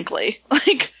comedy, frankly.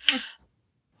 Like,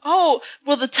 oh,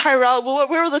 well, the Tyrell, well,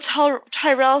 where were the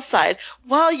Tyrell side?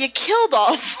 Well, you killed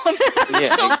all of them.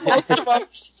 Yeah. Killed most of them.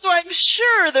 So I'm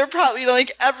sure they're probably,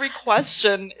 like, every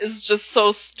question is just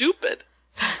so stupid.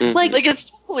 Like, Like,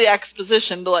 it's totally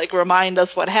exposition to, like, remind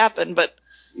us what happened, but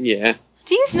Yeah.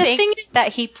 Do you The think thing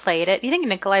that he played it? Do you think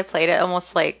Nikolai played it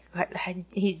almost like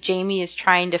Jaime is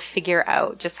trying to figure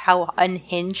out just how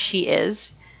unhinged she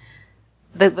is?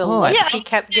 The looks yeah, he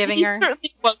kept giving he her.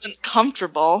 certainly wasn't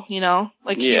comfortable, you know?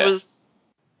 Like, Yeah. he was...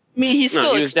 I mean, he's No,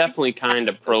 still... he was definitely kind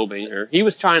of probing her. He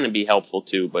was trying to be helpful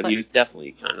too, but he was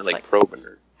definitely kind of like probing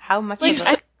her. How much Like,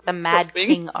 of the Mad probing.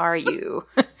 King are you?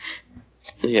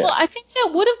 Yeah. well, I think that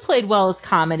would have played well as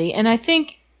comedy, and I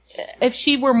think if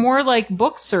she were more like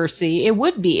book Cersei, it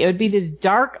would be. It would be this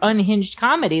dark, unhinged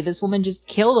comedy. This woman just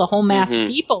killed a whole mass of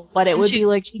people, but it would be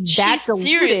like she's that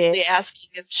seriously diluted. asking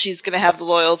if she's going to have the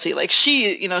loyalty. Like,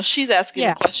 she's asking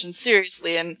Yeah. the question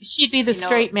seriously, and She'd be the you know-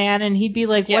 straight man, and he'd be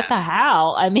like, Yeah. "What the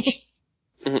hell?" I mean,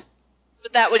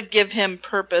 but that would give him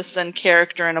purpose and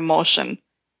character and emotion.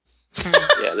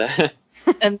 Yeah. That,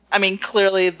 And, I mean,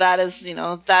 clearly that is, you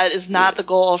know, that is not the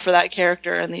goal for that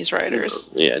character and these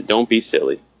writers. yeah. Don't be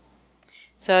silly.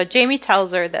 So Jaime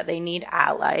tells her that they need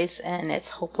allies, and it's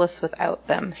hopeless without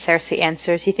them. Cersei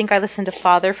answers, "You think I listened to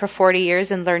Father for 40 years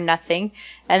and learned nothing?"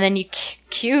 And then you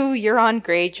cue Euron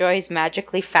Greyjoy's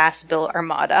magically fast-built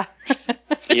armada.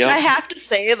 Which Yep. I have to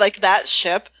say, like, that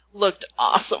ship looked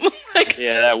awesome. Like,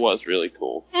 Yeah, that was really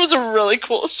cool. it was a really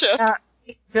cool ship.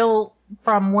 Bill,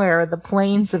 from where? The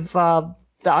plains of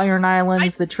the Iron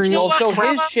Islands, the trees. you know Well, so what,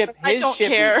 his Kama? ship, I don't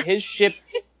care. his ship.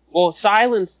 Well,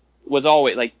 Silence was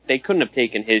always like they couldn't have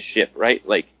taken his ship, right?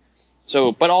 Like,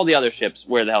 so, but all the other ships,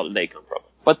 where the hell did they come from?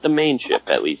 But the main ship,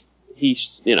 at least, he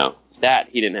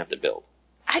didn't have to build.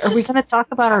 Are we going to talk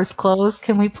about our clothes?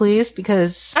 Can we please?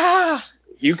 Because Ah,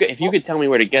 If you could tell me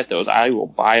where to get those, I will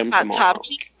buy them Hot tomorrow.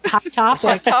 Topic. Hot Topic.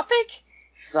 Hot Topic?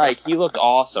 Like, he looked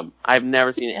awesome. I've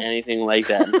never seen anything like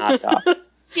that in Hot Topic.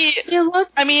 He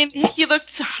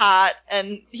looked hot,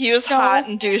 and he was No. hot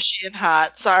and douchey and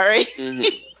hot. Sorry. Mhm.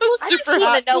 I just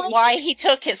want to know why he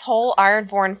took his whole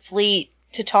Ironborn fleet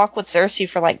to talk with Cersei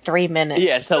for like 3 minutes.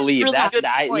 Yeah, to leave. Really good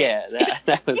point.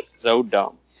 That was so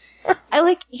dumb.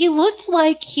 He looked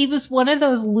like he was one of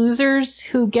those losers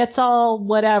who gets all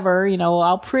whatever,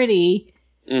 all pretty,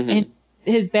 Mhm. and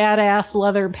his badass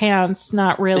leather pants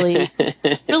not really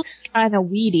kind of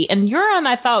weedy. And Euron,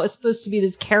 I thought, was supposed to be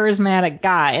this charismatic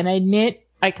guy, and I admit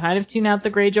I kind of tune out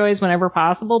the Greyjoys whenever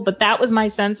possible, but that was my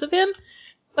sense of him.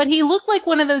 But he looked like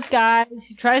one of those guys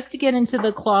who tries to get into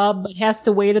the club but has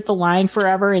to wait at the line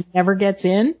forever and never gets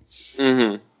in.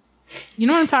 Mhm. You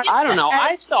know what I'm talking about? I don't know.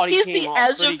 I thought he He's came the off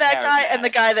edge pretty of that guy and the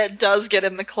guy that does get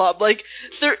in the club. Like,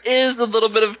 there is a little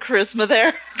bit of charisma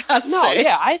there. I gotta No, say.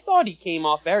 yeah, I thought he came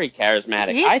off very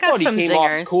charismatic. He's I got thought he some came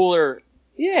zingers. off cooler.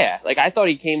 Yeah, like I thought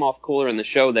he came off cooler in the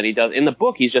show than he does in the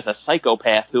book. He's just a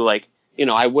psychopath who, like,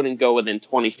 I wouldn't go within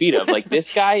 20 feet of. Like,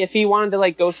 this guy, if he wanted to,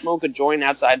 like, go smoke a joint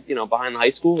outside, behind the high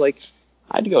school, like,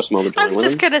 I'd go smoke a I joint was with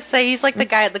just him. gonna say he's like the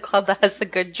guy at the club that has the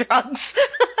good drugs.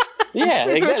 Yeah,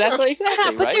 that's like, exactly,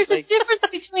 Yeah, but right? there's Like, a difference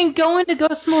between going to go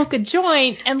smoke a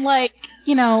joint and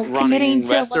committing running to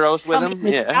Westeros with becoming him.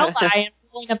 this Yeah. ally and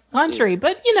ruling up the country.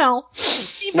 But No,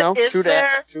 Is true there,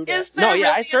 that. True that. is there No, yeah,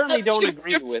 I really certainly a don't huge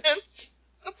agree with. difference?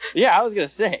 Yeah, I was gonna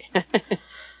say.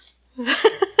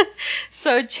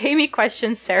 So Jaime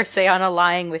questions Cersei on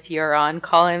allying with Euron,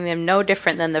 calling him no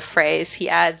different than the Freys. He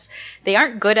adds, "They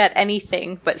aren't good at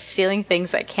anything but stealing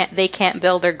things that they can't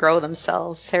build or grow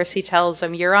themselves." Cersei tells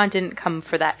him Euron didn't come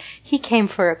for that. He came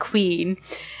for a queen.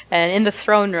 And in the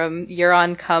throne room,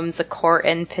 Euron comes a court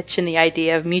and pitching the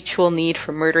idea of mutual need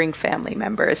for murdering family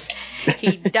members.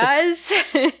 He does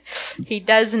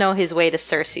know his way to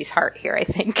Cersei's heart here, I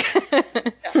think.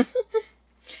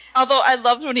 Although I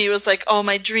loved when he was like, "Oh,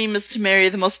 my dream is to marry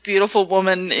the most beautiful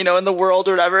woman, in the world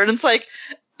or whatever." And it's like,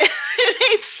 it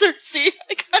ain't Cersei.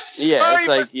 Like, I'm sorry, Yeah, it's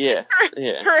like, but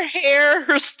yeah. her hair,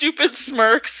 her stupid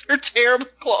smirks, her terrible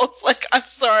clothes. Like, I'm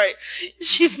sorry,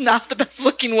 she's not the best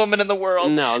looking woman in the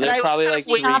world. No, And there's I was probably kind like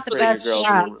of waiting not three the prettier best girls.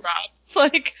 shot. in the room.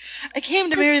 like, I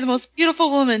came to marry the most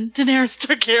beautiful woman, Daenerys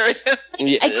Targaryen.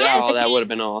 Yeah, Again, that would have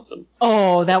been awesome.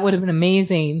 Oh, that would have been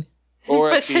amazing. Or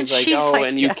But if she's since like, she's oh, like,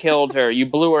 and you yeah. killed her, you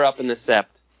blew her up in the sept.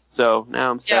 So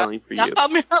now I'm settling for Now you. I'll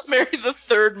marry the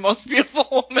third most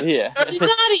beautiful woman. Yeah. It's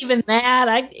not even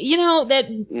that. No, that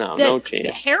no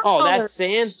chance. hair Oh, color that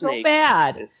sand is so snake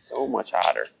bad. is so much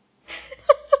hotter.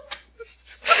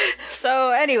 So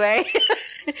anyway,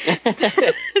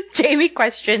 Jaime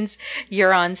questions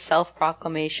Euron's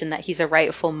self-proclamation that he's a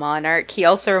rightful monarch. He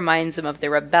also reminds him of the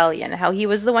rebellion, how he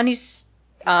was the one who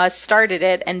started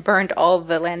it and burned all of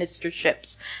the Lannister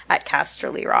ships at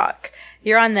Casterly Rock.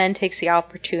 Euron then takes the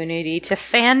opportunity to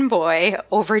fanboy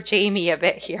over Jaime a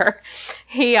bit here.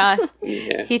 He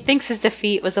he thinks his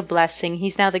defeat was a blessing.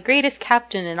 He's now the greatest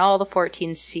captain in all the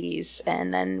 14 seas.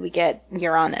 And then we get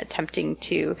Euron attempting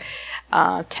to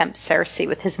tempt Cersei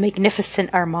with his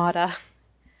magnificent armada.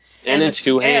 And it's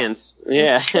two hands.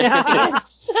 Yeah.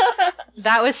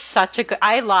 That was such a good.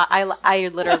 I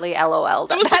literally LOL'd.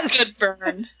 That was a good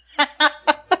burn.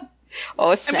 Oh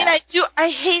I snap! mean, I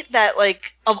hate that,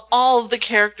 like, of all of the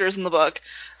characters in the book,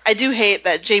 I do hate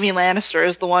that Jaime Lannister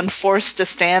is the one forced to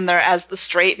stand there as the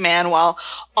straight man while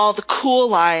all the cool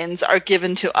lines are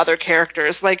given to other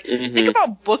characters. Like, think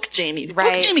about Book Jaime.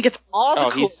 Right. Book Jaime gets all the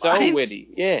Oh, cool he's so lines. witty.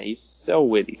 Yeah, he's so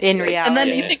witty. In Like, reality. And then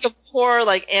Oh, you yeah. think of poor,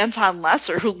 like, Anton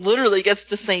Lesser, who literally gets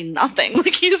to say nothing.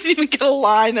 Like, he doesn't even get a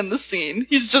line in the scene.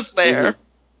 He's just there.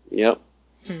 Yep.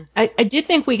 I did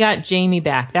think we got Jamie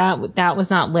back. That was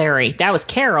not Larry. That was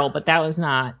Carol, but that was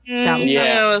not. That was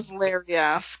Yeah. It was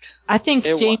Larry-esque. I think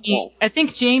It Jamie. was. I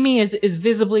think Jamie is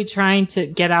visibly trying to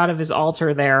get out of his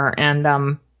altar there, and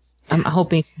I'm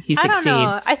hoping he I succeeds. don't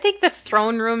know. I think the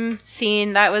throne room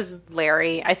scene, that was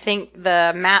Larry. I think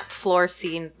the map floor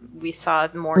scene, we saw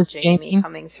more Was Jaime Jamie?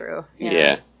 coming through.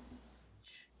 Yeah.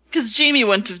 Because Jaime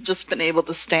wouldn't have just been able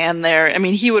to stand there. I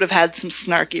mean, he would have had some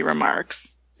snarky remarks.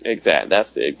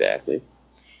 Exactly.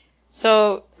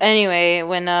 So, anyway,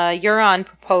 when Euron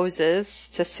proposes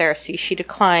to Cersei, she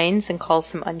declines and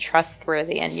calls him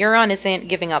untrustworthy, and Euron isn't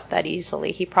giving up that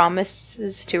easily. He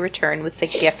promises to return with a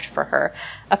gift for her,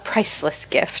 a priceless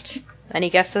gift. Any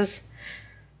guesses?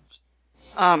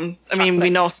 I mean, we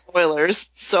know spoilers,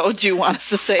 so do you want us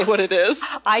to say what it is?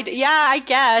 I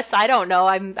guess. I don't know.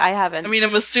 I haven't. I mean,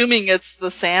 I'm assuming it's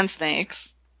the sand snakes.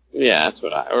 Yeah, that's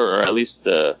what or at least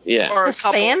Or The a couple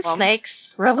sand of them.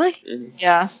 snakes, really?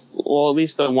 Yeah. Well, at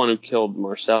least the one who killed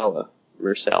Myrcella.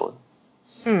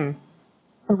 Hmm.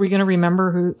 Are we gonna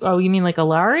remember who? Oh, you mean like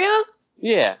Ilaria?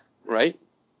 Yeah, right?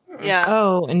 Yeah.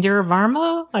 Oh, Indira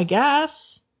Varma, I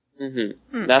guess.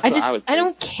 Mm-hmm. That's what I would I think.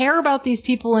 don't care about these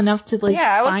people enough to like.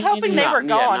 Yeah, I was find hoping any- they were Yeah,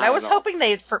 gone. not I was at all. hoping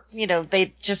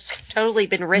they'd just totally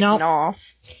been written Nope.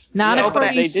 off. Not No, but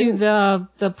according they to didn't.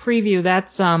 the preview.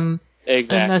 That's in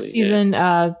Exactly. the season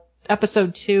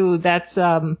episode 2. That's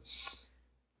Asha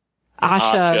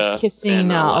Asha kissing and,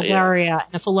 yeah. Ilaria,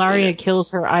 and if Ilaria Yeah.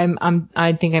 kills her,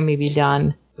 I think I may be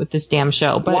done with this damn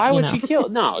show. But Why you would know. she kill?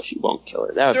 No, she won't kill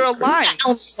her. That would They're be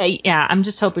crazy. aligned. Yeah, I'm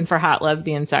just hoping for hot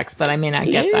lesbian sex, but I may not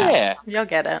get that. Yeah. You'll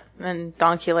get it. And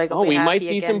Donkey Leg will Oh, be we happy might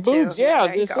see again, some boobs. too. Yeah, I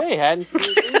was there gonna you go. say, hadn't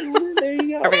seen. There you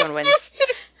go. Everyone wins.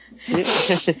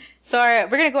 So we're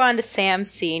going to go on to Sam's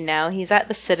scene now. He's at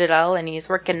the Citadel, and he's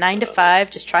working 9 to 5,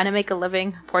 just trying to make a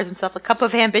living, pours himself a cup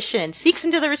of ambition, and sneaks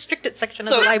into the restricted section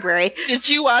of So- the library. Did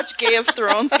you watch Game of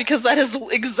Thrones? Because that is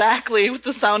exactly the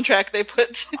soundtrack they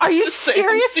put. To Are you the same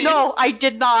serious? scene. No, I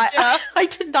did not. Yeah. I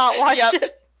did not watch Yep.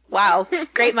 it. Wow,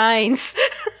 great minds.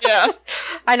 Yeah.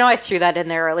 I know I threw that in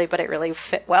there early, but it really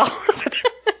fit well.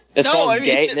 It's No, called I mean-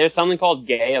 Gay. There's something called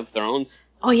Gay of Thrones.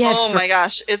 Oh, yeah. Oh my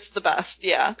gosh, it's the best.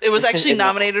 Yeah, it was actually Is it-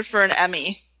 nominated for an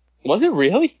Emmy. Was it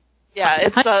really? Yeah,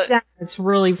 It's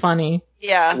really funny.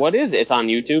 yeah, What is it? It's on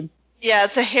YouTube. yeah.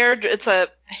 It's a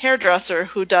hairdresser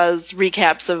who does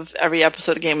recaps of every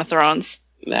episode of Game of Thrones,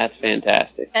 That's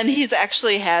fantastic. and he's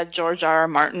actually had George R. R.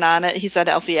 Martin on it. He's had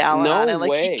Alfie Allen No on it.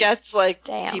 Like way. he gets like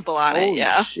Damn. people on it. Holy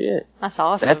Yeah. shit. That's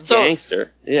awesome. That's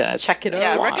gangster. Yeah. that's- Check it out.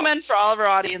 Yeah, Wow. recommend for all of our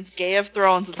audience Game of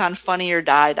Thrones. It's on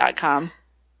funnyordie.com.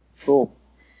 Cool.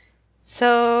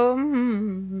 So,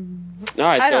 All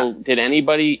right. I So, did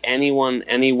anyone,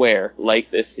 anywhere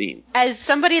like this scene? as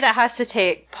somebody that has to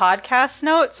take podcast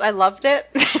notes, I loved it.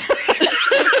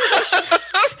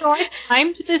 So I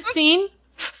timed this scene,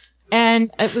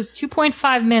 and it was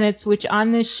 2.5 minutes, which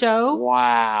on this show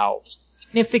Wow.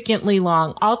 significantly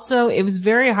long. Also, it was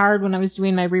very hard when I was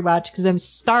doing my rewatch because I was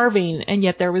starving, and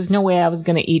yet there was no way I was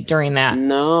going to eat during that.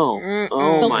 No.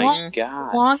 Oh The my long-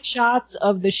 god. Long shots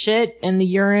of the shit and the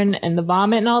urine and the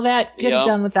vomit and all that could have Yep.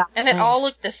 done without. And it all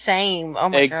looked the same. Oh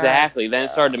my Exactly. Then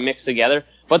it started to mix together.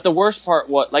 But the worst part,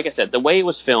 like I said, the way it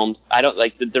was filmed, I don't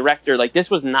like the director. Like this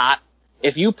was not.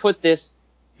 If you put this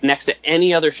next to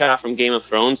any other shot from Game of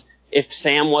Thrones, if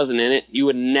Sam wasn't in it, you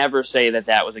would never say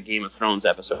that was a Game of Thrones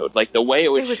episode. Like the way it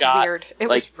was, It was shot. weird. It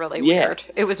like, was really yeah. weird.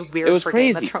 It was weird It was for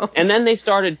crazy. Game of Thrones. And then they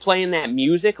started playing that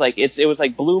music, like it was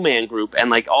like Blue Man Group, and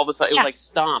like all of a sudden it Yeah. was like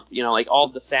Stomp, like all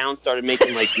the sounds started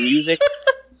making like music.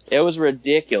 It was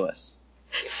ridiculous.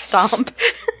 Stomp.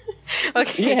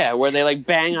 Okay. Yeah, where they like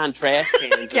bang on trash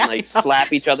cans Yeah, and like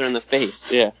slap each other in the face.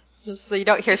 Yeah. So you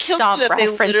don't hear Kills stomp me that they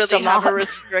referenced literally a have a lot.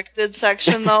 restricted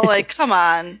section though. Like, come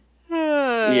on.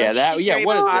 Yeah, Harry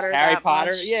what is Potter this? Harry that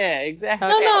Potter? much. Yeah, exactly.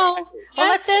 No, no.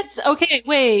 Well, That's okay.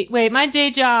 Wait. My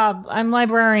day job. I'm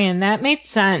librarian. That made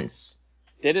sense.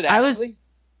 Did it I actually? was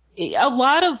a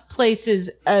lot of places.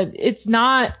 It's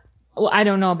not. Well, I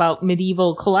don't know about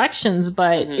medieval collections,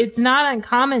 but Mhm. it's not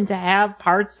uncommon to have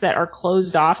parts that are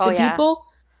closed off Oh, to yeah. people.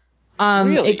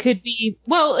 Really? It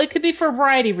could be for a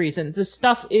variety of reasons. The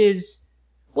stuff is.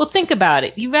 Well, think about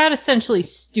it. You've got essentially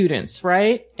students,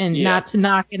 right? And Yeah. not to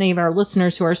knock any of our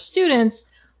listeners who are students,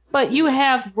 but you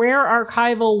have rare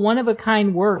archival,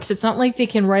 one-of-a-kind works. It's not like they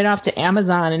can write off to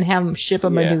Amazon and have them ship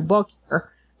them Yeah. a new book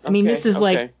here. I mean, Okay, this is okay.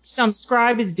 like some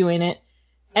scribe is doing it.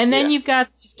 And then Yeah. you've got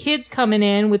these kids coming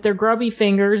in with their grubby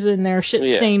fingers and their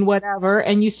shit-stained whatever,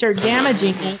 and you start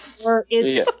damaging it. Or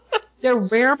it's they're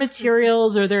rare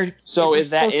materials, or they're So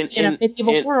is that supposed to be in a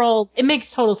medieval in- world. It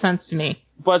makes total sense to me.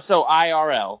 But so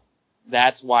IRL,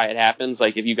 that's why it happens.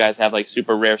 Like if you guys have like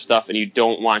super rare stuff and you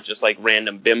don't want just like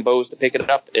random bimbos to pick it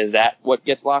up, is that what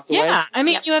gets locked away? Yeah, I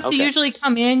mean, you have to Okay. usually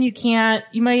come in.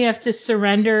 You may have to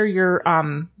surrender your,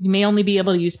 you may only be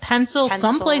able to use pencil. Some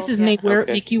Pencil, places yeah.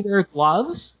 Okay. make you wear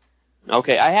gloves.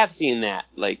 Okay, I have seen that.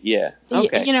 Like, yeah.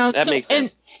 Okay. That makes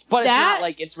sense. But it's that- not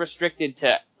like it's restricted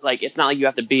to, like, it's not like you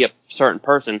have to be a certain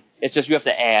person. It's just you have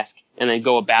to ask and then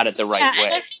go about it the right Yeah, and way.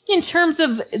 I think in terms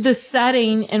of the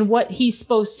setting and what he's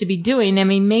supposed to be doing, I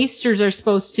mean, maesters are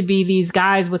supposed to be these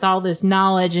guys with all this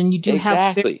knowledge, and you do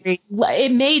Exactly.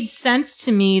 it made sense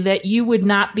to me that you would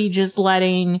not be just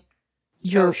letting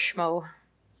Joe your Schmo.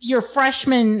 your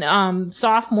freshman,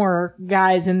 sophomore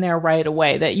guys in there right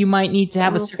away, that you might need to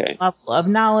have a certain level of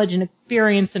knowledge and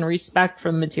experience and respect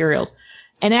for the materials.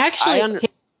 And actually,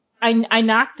 I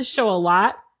knocked the show a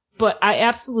lot, but I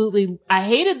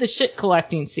hated the shit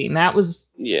collecting scene. That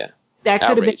could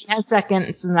have been 10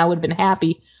 seconds and I would have been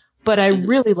happy. But I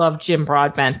really loved Jim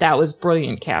Broadbent. That was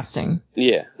brilliant casting.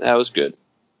 Yeah, that was good.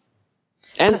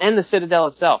 And the Citadel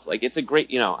itself, like, it's a great,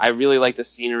 I really like the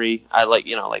scenery. I like,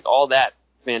 like all that,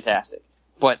 fantastic.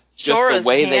 But just Jorah's the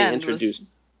way they hand introduced,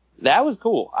 that was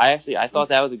cool. I thought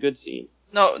that was a good scene.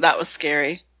 No, that was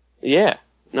scary. Yeah,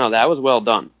 no, that was well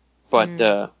done.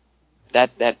 But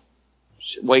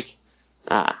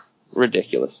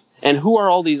ridiculous. And who are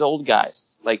all these old guys?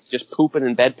 Like, just pooping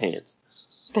in bedpans.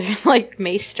 They're like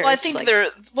maesters. Well, I think like, they're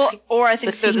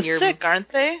the senior- sick, aren't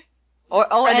they? are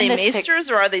Are they the maesters,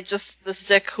 or are they just the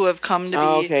sick who have come to be?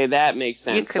 Oh, okay, that makes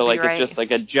You sense. could So, be like, right. it's just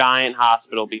like a giant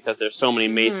hospital because there's so many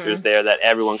maesters there that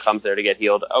everyone comes there to get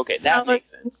healed. Okay, that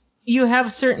makes sense. You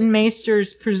have certain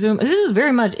maesters this is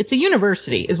very much, it's a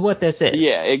university is what this is.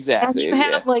 Yeah, exactly. And you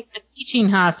have like a teaching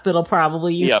hospital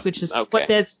probably, Yep, which is okay. what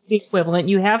that's the equivalent.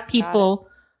 You have people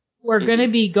who are going to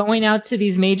be going out to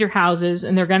these major houses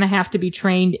and they're going to have to be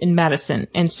trained in medicine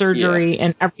and surgery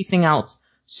and everything else.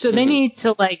 So they need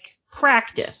to like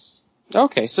practice.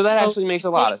 Okay, so that actually makes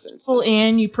a lot of sense.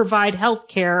 And you provide health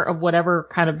care of whatever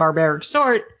kind of barbaric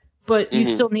sort, but you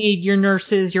still need your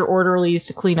nurses, your orderlies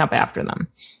to clean up after them.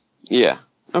 Yeah,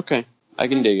 okay, I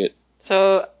can dig it.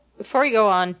 So before we go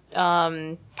on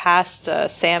past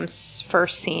Sam's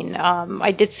first scene,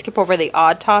 I did skip over the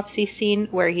autopsy scene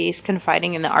where he's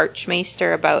confiding in the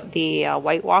Archmaester about the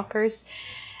White Walkers.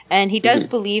 And he does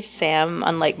believe Sam,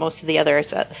 unlike most of the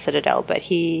others at the Citadel, but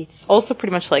he's also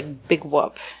pretty much like big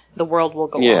whoop. The world will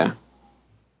go on.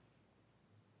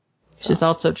 Which is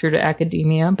also true to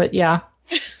academia, but yeah.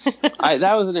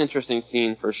 That was an interesting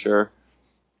scene for sure.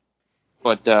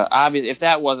 But obviously, if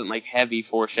that wasn't like heavy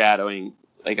foreshadowing,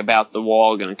 like about the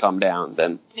wall going to come down,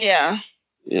 then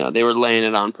they were laying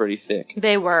it on pretty thick.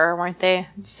 They were, weren't they?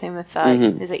 Same with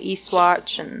is it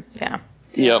Eastwatch and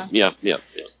Yep.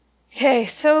 Okay,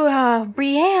 so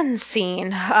Brienne's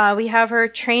scene. We have her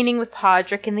training with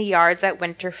Podrick in the yards at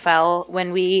Winterfell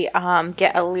when we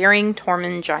get a leering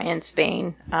Tormund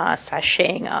Giantsbane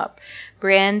sashaying up.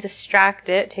 Brienne,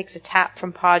 distracted, takes a tap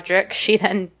from Podrick. She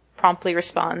then promptly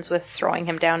responds with throwing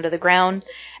him down to the ground,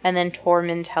 and then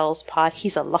Tormund tells Pod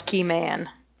he's a lucky man.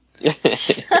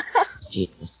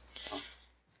 Jesus.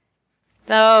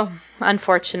 Though,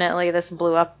 unfortunately, this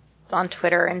blew up on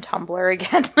Twitter and Tumblr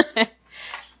again.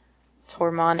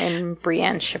 Tormund and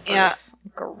Brienne shippers. Yeah.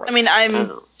 Gross. I mean, I'm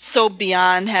so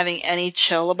beyond having any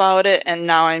chill about it, and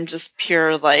now I'm just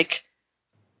pure, like,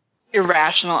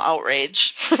 irrational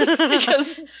outrage.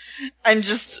 Because I'm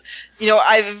just,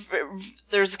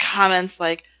 there's comments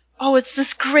like, oh, it's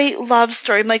this great love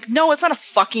story. I'm like, no, it's not a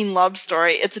fucking love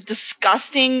story. It's a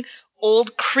disgusting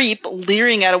old creep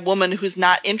leering at a woman who's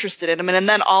not interested in him, and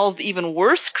then all of the even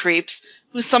worse creeps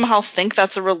who somehow think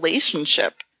that's a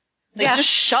relationship. Like, just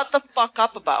shut the fuck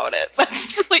up about it.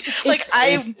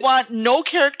 I want no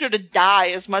character to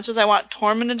die as much as I want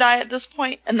Tormund to die at this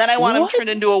point, and then I want him turned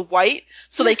into a white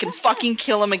so they can fucking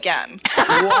kill him again.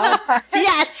 What?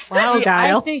 Yes! Wow,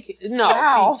 Guile. I think,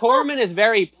 Tormund is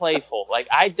very playful. Like,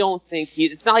 I don't think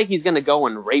it's not like he's gonna go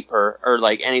and rape her or,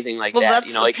 like, anything like that. Well,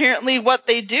 that's apparently what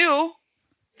they do.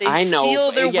 They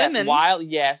steal their women.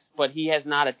 But he has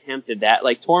not attempted that.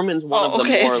 Like, Tormund's one of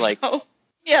the more, like... So,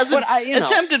 he hasn't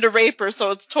attempted to rape her,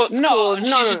 so it's cool, and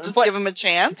she should just give him a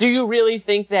chance. Do you really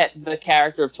think that the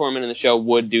character of Tormund in the show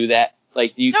would do that?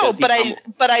 Like, do you? No, but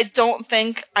I don't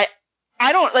think I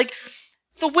don't like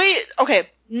the way. Okay,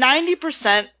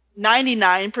 90%,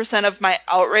 99% of my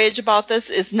outrage about this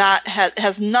is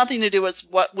has nothing to do with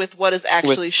what is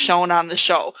actually shown on the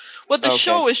show. What the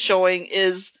show is showing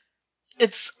is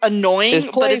it's annoying,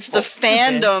 but it's the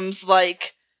fandom's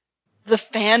the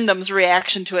fandom's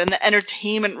reaction to it and the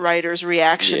entertainment writers'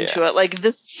 reaction to it. Like,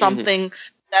 this is something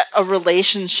that a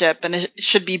relationship and it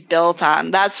should be built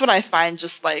on. That's what I find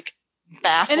just, like,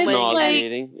 baffling.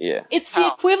 And it's the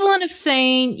equivalent of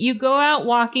saying you go out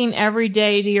walking every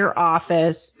day to your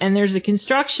office and there's a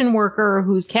construction worker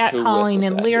who's catcalling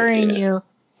and leering you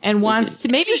and wants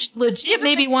to wants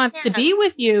to be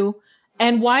with you.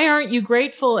 And why aren't you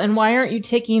grateful? And why aren't you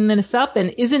taking this up?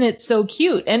 And isn't it so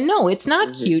cute? And no, it's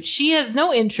not cute. She has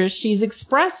no interest. She's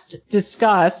expressed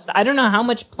disgust. I don't know how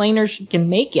much plainer she can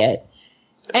make it.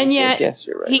 And yet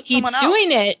he keeps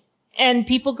doing it. And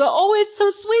people go, oh, it's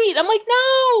so sweet. I'm like,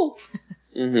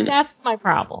 no. That's my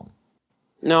problem.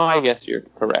 No, I guess you're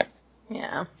correct.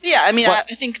 Yeah. Yeah, I mean, I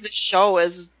think the show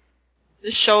is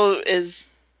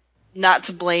not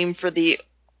to blame for the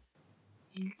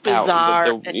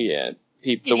bizarre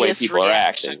the way people are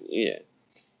acting. Yeah.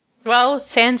 Well,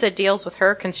 Sansa deals with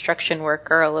her construction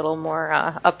worker a little more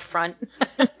upfront.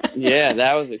 Yeah,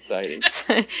 that was exciting.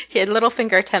 He had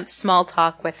Littlefinger attempts small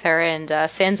talk with her, and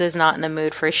Sansa's not in the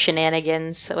mood for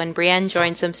shenanigans. So when Brienne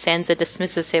joins him, Sansa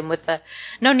dismisses him with the,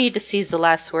 "No need to seize the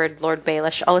last word, Lord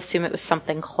Baelish. I'll assume it was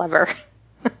something clever."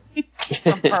 That's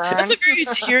a very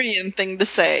Tyrion thing to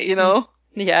say, you know?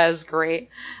 Yeah, it's great.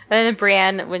 And then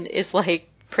Brienne is like,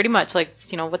 pretty much like,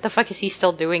 what the fuck is he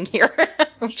still doing here?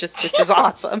 which is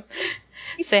awesome.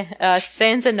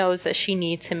 Sansa knows that she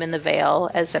needs him in the Vale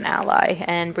as an ally,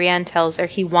 and Brienne tells her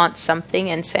he wants something,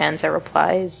 and Sansa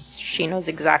replies she knows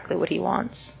exactly what he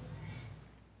wants.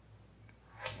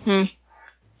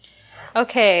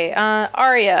 Okay,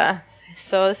 Arya.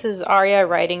 So this is Arya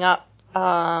riding up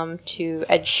to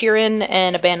Ed Sheeran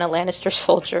and a band of Lannister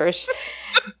soldiers.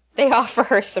 They offer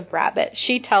her some rabbit.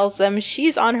 She tells them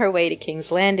she's on her way to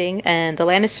King's Landing, and the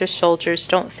Lannister soldiers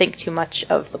don't think too much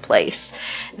of the place.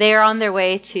 They are on their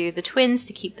way to the twins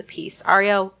to keep the peace.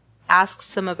 Arya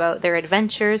asks them about their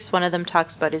adventures. One of them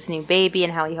talks about his new baby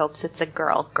and how he hopes it's a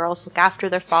girl. Girls look after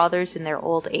their fathers in their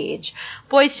old age.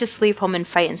 Boys just leave home and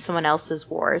fight in someone else's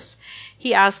wars.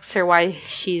 He asks her why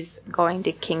she's going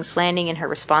to King's Landing, and her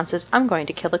response is, "I'm going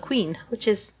to kill the queen," which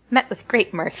is met with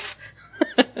great mirth.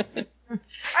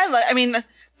 I mean,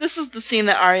 this is the scene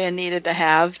that Arya needed to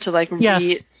have to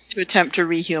Yes. to attempt to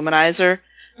rehumanize her.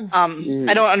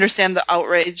 I don't understand the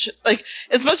outrage. Like,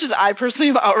 as much as I personally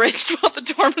am outraged about the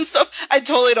Tormund stuff, I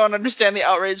totally don't understand the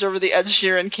outrage over the Ed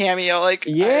Sheeran cameo. Like,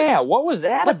 Yeah, what was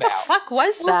that What about? the fuck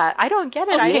was that? I don't get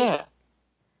it. Yeah.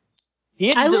 He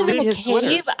had to I live delete in a his Twitter.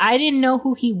 cave. I didn't know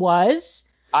who he was.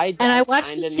 And I watched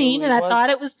the kinda scene knew and he I was. thought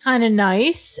it was kind of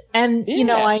nice. And,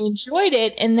 Yeah. I enjoyed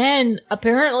it. And then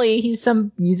apparently he's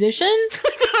some musician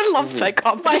I love that who I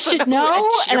compliment. should know.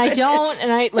 And I don't.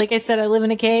 And like I said, I live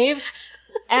in a cave.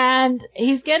 And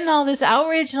he's getting all this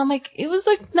outrage. And I'm like, it was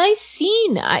a nice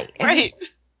scene. right.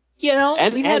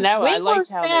 And we've had that way I liked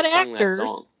worse how bad they sung actors. that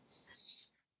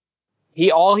song.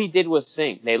 All he did was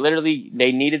sing. They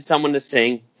needed someone to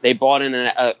sing. They brought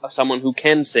in someone who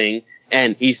can sing,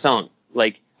 and he sung.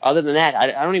 Like, other than that,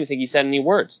 I don't even think he said any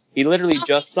words. He literally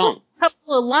just sung. A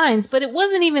couple of lines, but it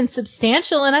wasn't even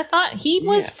substantial. And I thought he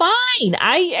was fine.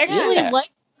 I actually Yeah. liked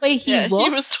the way he looked. He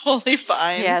was totally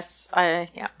fine. Yes,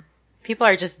 yeah. People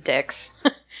are just dicks.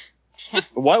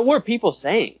 What were people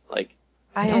saying? Like,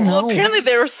 I don't Well, know. apparently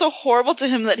they were so horrible to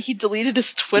him that he deleted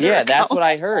his Twitter yeah, account. that's what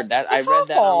I heard. That That's I read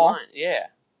that awful. online. Yeah,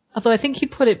 Although I think he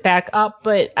put it back up,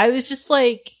 but I was just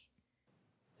like,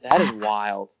 that is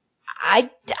wild. I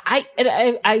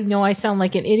know I sound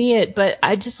like an idiot, but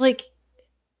I just like,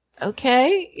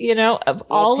 okay, of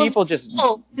all people of the just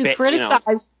people who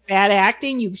criticize bad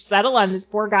acting, you settle on this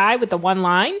poor guy with the one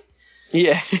line.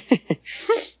 Yeah.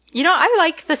 I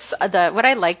like this. What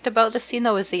I liked about the scene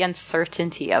though was the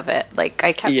uncertainty of it. Like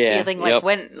I kept feeling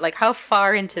like how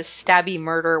far into stabby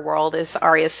murder world is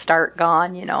Arya Stark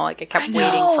gone? Like I kept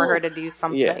waiting for her to do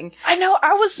something. I know.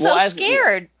 I was so Well,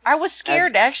 scared. I was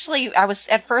scared. Actually,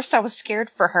 at first I was scared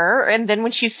for her, and then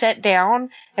when she sat down,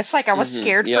 it's like I was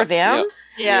scared for them.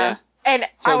 Yeah. And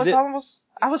So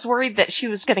I was worried that she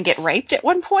was going to get raped at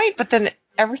one point, but then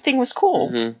everything was cool.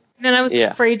 Mhm. And then I was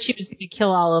afraid she was going to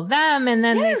kill all of them, and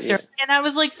then Yes. and I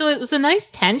was like, so it was a nice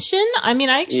tension. I mean,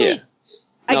 I actually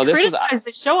No, I this was- criticize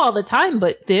the show all the time,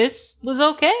 but this was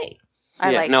okay.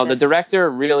 The director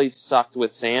really sucked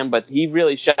with Sam, but he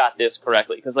really shot this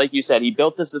correctly. Because like you said, he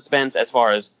built the suspense as far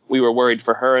as we were worried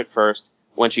for her at first.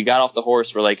 When she got off the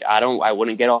horse, we're like, I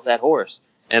wouldn't get off that horse.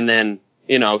 And then,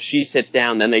 she sits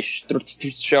down, then they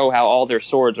show how all their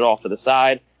swords are off to the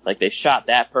side. Like, they shot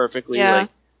that perfectly. Yeah. Like,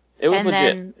 it was And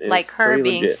legit. then, It was like her pretty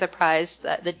being legit. surprised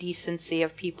at the decency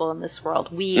of people in this world,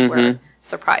 we were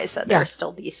surprised that there's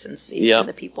still decency in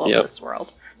the people of this world.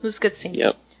 It was a good scene.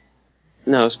 Yep.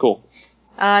 No, it's cool.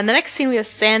 In the next scene, we have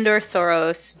Sandor,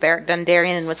 Thoros, Beric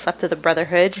Dondarrion, and what's left of the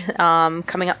Brotherhood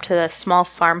coming up to the small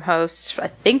farmhouse. I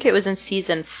think it was in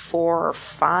season 4 or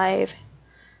 5.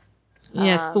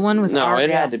 Yeah, it's the one with No, Arya.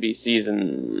 it had to be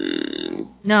season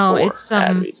No, 4. it's It had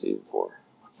to be season 4.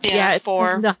 Yeah, it's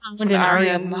 4. the Hound and Arya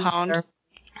Arya and the Hound.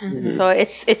 So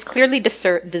it's clearly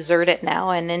deserted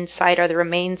now, and inside are the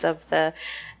remains of the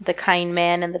kind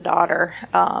man and the daughter,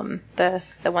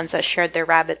 the ones that shared their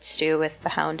rabbit stew with the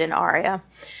Hound and Arya.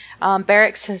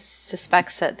 Beric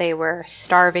suspects that they were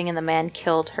starving and the man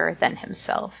killed her, then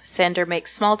himself. Sandor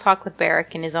makes small talk with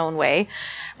Beric in his own way,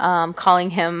 calling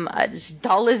him as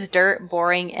dull as dirt,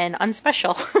 boring, and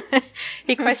unspecial.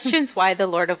 He questions why the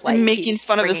Lord of Light Making keeps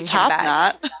fun of bringing his him top back.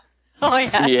 knot. Oh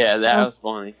yeah. Yeah, that was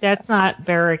funny. That's not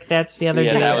Beric. That's the other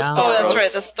Yeah, guy. that was down. Oh, that's Thoros.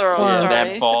 right. That's thorough. Yeah, Sorry.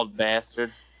 that bald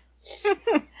bastard.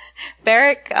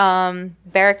 Beric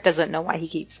doesn't know why he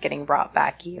keeps getting brought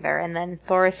back either, and then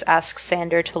Thoros asks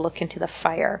Sandor to look into the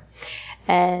fire.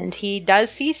 And he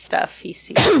does see stuff. He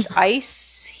sees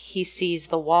ice, he sees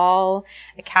the wall,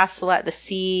 a castle at the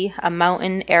sea, a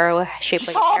mountain arrow shaped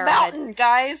like an saw a arrowhead. mountain,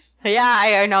 guys. Yeah,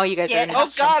 I know you guys are gonna have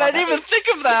Oh God, fun I with didn't even think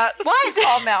of that. What?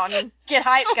 Saw a mountain. Get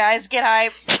hype, guys. Get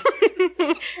hype.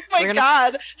 Oh my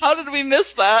God, how did we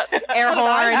miss that? Air How did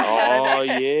I horns. miss that? Oh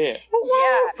yeah.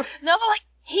 Yeah. No, like,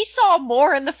 he saw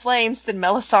more in the flames than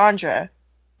Melisandre.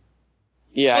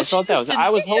 Yeah, I Well, thought she that was. just I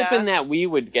was didn't- hoping that we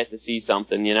would get to see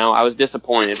something. You know, I was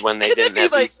disappointed when they Could it didn't. be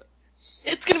At like- least,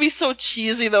 It's gonna be so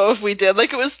cheesy though if we did.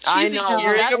 Like it was I cheesy know.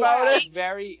 hearing That's why about I it.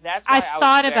 was that's why I was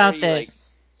thought about very, like,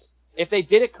 this. if they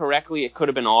did it correctly, it could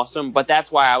have been awesome. But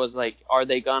that's why I was like, are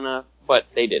they gonna? But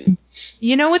they didn't.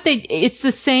 You know what it's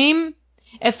the same.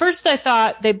 At first I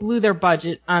thought they blew their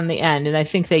budget on the end, and I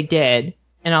think they did,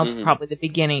 and also Mhm. probably the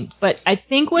beginning. But I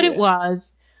think what it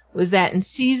was that in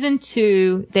season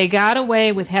 2, they got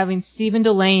away with having Stephen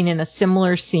Delane in a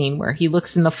similar scene where he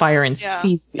looks in the fire and Yeah.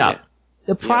 sees stuff. Yeah.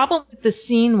 The problem with the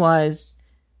scene was,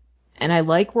 and I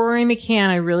like Rory McCann,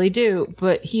 I really do,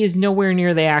 but he is nowhere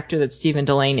near the actor that Stephen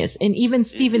Delane is. And even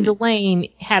Stephen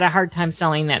Delane had a hard time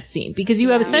selling that scene because you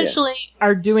have essentially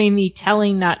are doing the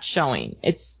telling, not showing.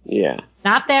 It's Yeah.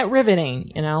 not that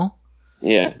riveting, you know?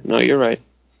 Yeah. No, you're right.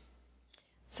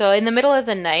 So in the middle of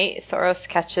the night, Thoros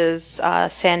catches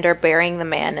Sandor burying the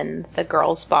man in the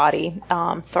girl's body.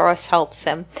 Thoros helps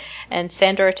him, and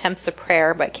Sandor attempts a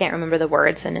prayer but can't remember the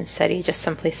words, and instead he just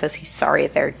simply says he's sorry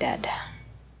they're dead.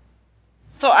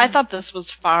 So I thought this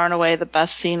was far and away the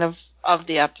best scene of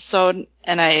the episode,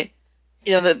 and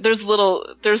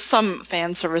there's some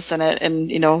fan service in it, and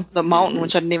the mountain,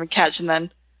 which I didn't even catch, and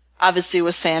then obviously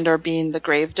with Sandor being the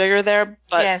gravedigger there,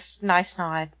 but Yes, nice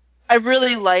nod. I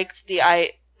really liked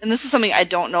and this is something I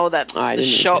don't know that I the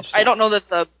didn't show, catch that. I don't know that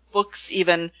the books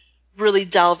even really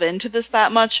delve into this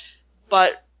that much,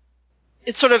 but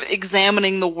it's sort of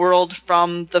examining the world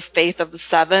from the faith of the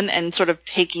Seven and sort of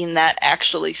taking that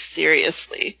actually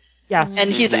seriously. Yes.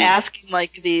 And he's asking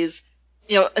like these,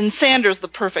 and Sandor's the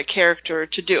perfect character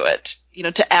to do it,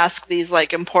 to ask these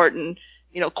like important,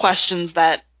 questions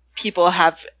that people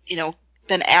have,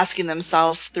 been asking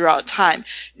themselves throughout time.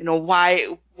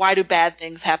 Why do bad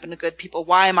things happen to good people?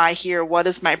 Why am I here? What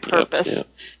is my purpose? Yep.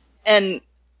 And,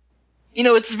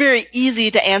 it's very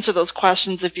easy to answer those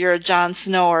questions if you're a Jon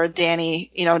Snow or a Daenerys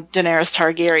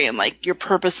Targaryen. Like, your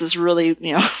purpose is really,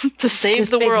 to save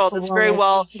the world. It's very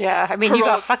well. Yeah, I mean, you got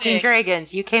heroic fucking thing.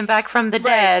 dragons. You came back from the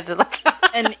Right. dead.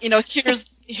 And,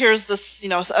 here's this,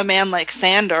 a man like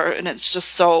Sandor, and it's just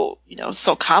so,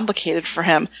 so complicated for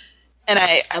him. And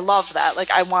I love that.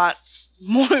 Like, I want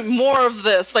more of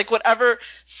this. Like, whatever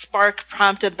spark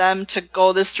prompted them to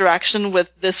go this direction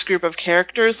with this group of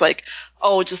characters, like,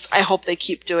 I hope they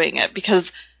keep doing it,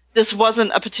 because this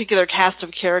wasn't a particular cast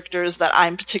of characters that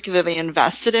I'm particularly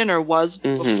invested in or was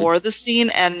before the scene,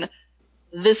 and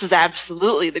this is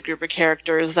absolutely the group of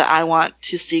characters that I want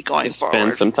to see going forward.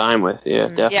 Spend some time with. Yeah,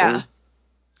 definitely. Yeah.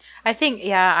 I think,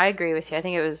 I agree with you. I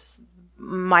think it was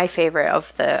my favorite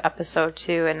of the episode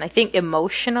too, and I think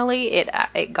emotionally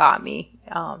it got me.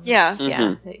 Yeah.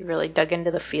 Yeah, it really dug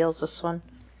into the feels, this one.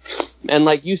 And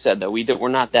like you said, though, we're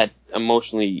not that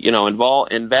emotionally,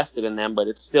 invested in them, but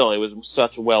it was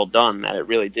such well done that it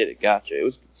really did. It got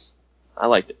you. I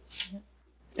liked it.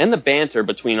 And the banter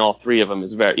between all three of them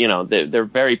is very, they're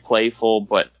very playful,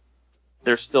 but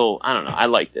they're still, I don't know, I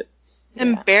liked it.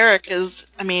 And Beric is,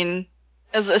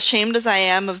 as ashamed as I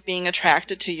am of being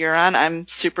attracted to Euron, I'm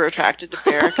super attracted to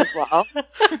Beric as well.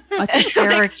 I think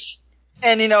Eric.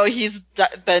 And, he's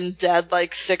been dead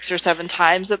like 6 or 7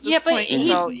 times at this Yeah, but point. he's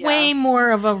so, yeah. way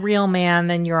more of a real man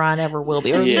than Euron ever will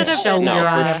be. Or Yeah. the show No,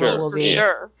 Euron for ever sure, will For be.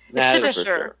 sure. That should've- is for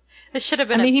sure. This should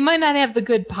have I been mean, he might not have the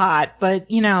good pot,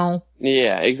 but, Yeah,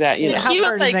 exactly. Yeah, how he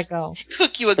far would, does like, that go?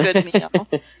 cook you a good meal.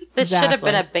 this should have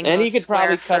been a Exactly. bingo And he could square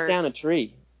probably cut for- down a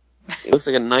tree. He looks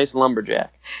like a nice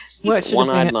lumberjack. What should have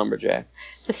One-eyed been lumberjack.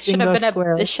 This should bingo have been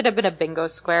square. this should have been a bingo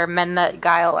square. Men that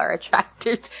Guile are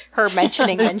attracted. Her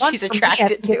mentioning There's men one she's for me. attracted I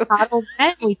think to. hot old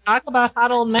men. We talk about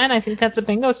hot old men. I think that's a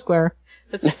bingo square.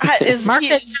 Is Mark he-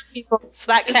 that, people.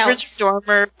 So that Is counts. Rich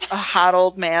Dormer a hot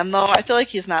old man, though? I feel like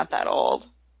he's not that old.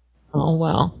 Oh,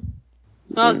 well.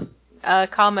 Well,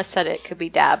 Kalma said it could be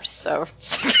dabbed, so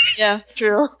Yeah,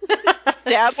 true.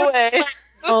 Dab away.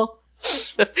 Well,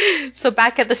 So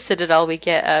back at the Citadel, we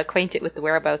get acquainted with the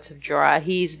whereabouts of Jorah.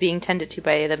 He's being tended to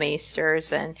by the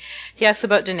Maesters, and he asks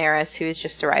about Daenerys, who is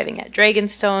just arriving at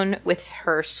Dragonstone with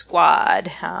her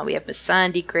squad. We have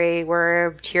Missandei, Grey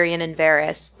Worm, Tyrion, and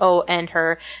Varys. Oh, and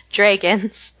her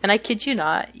dragons. And I kid you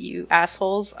not, you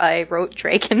assholes, I wrote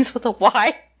dragons with a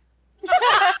Y.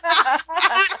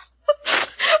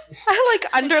 I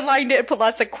underlined it and put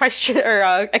lots of question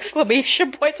or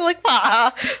exclamation points. I'm like,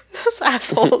 those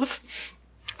assholes.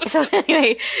 So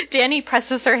anyway, Dany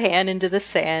presses her hand into the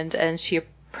sand and she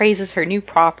praises her new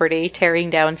property, tearing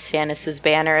down Stannis'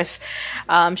 banners.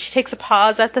 She takes a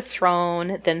pause at the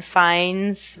throne, then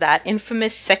finds that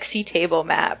infamous sexy table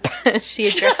map. She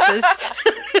addresses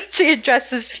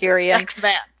Tyrion. Sex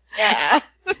map. Yeah.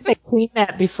 They cleaned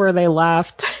that before they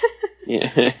left.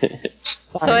 Yeah.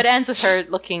 So it ends with her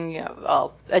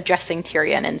addressing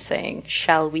Tyrion and saying,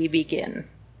 "Shall we begin?"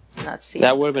 And that's the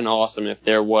That end. would have been awesome if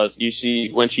there was. You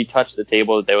see, when she touched the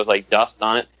table, there was like dust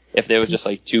on it. If there was just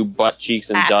like two butt cheeks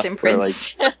and Ass dust,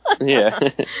 imprints. or, like, yeah.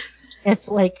 It's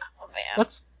like, Oh, man.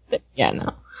 what's? Yeah,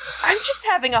 no. I'm just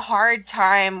having a hard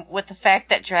time with the fact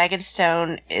that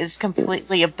Dragonstone is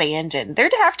completely abandoned.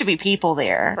 There'd have to be people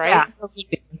there. Right? Yeah,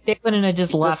 they wouldn't have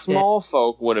just The left it. small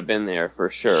folk would have been there for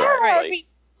sure. Yeah, Like, I mean,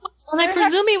 And I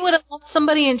presume he would have left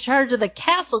somebody in charge of the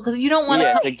castle because you don't want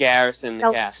to garrison the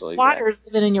to castle. squatters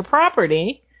living in your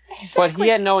property. But he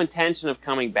had no intention of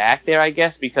coming back there, I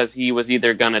guess, because he was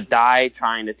either going to die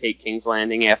trying to take King's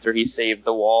Landing after he saved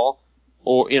the wall,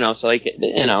 or, so like, I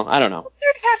don't know.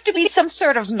 There'd have to be some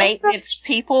sort of maintenance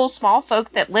people, small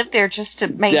folk that live there just to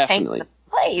maintain Definitely. the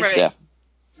place. Right. Yeah.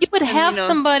 You would And, have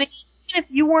somebody, even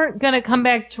if you weren't going to come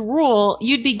back to rule,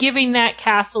 you'd be giving that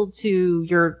castle to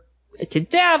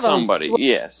Davos.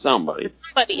 Somebody. Somebody.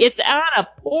 It's on a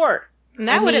port. And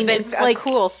that would have been it's a like-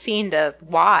 cool scene to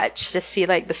watch, to see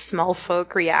like the small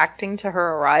folk reacting to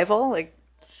her arrival. Like,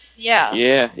 Yeah.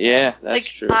 Yeah, that's Like,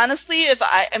 true. honestly, if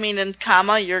and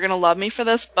comma, you're gonna love me for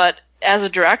this, but as a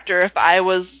director, if I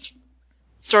was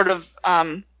sort of,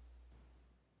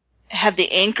 had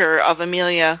the anchor of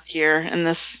Emilia here in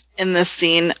this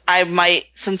scene, I might,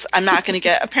 since I'm not gonna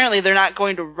apparently they're not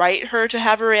going to write her to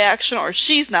have a reaction, or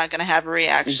she's not gonna have a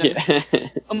reaction Yeah.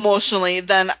 emotionally,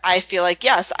 then I feel like,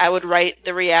 yes, I would write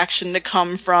the reaction to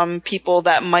come from people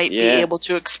that might be able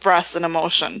to express an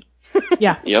emotion.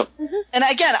 Yeah. Yep. And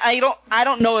again, I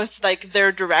don't know if like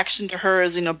their direction to her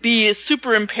is, be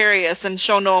super imperious and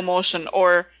show no emotion,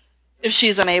 or if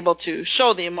she's unable to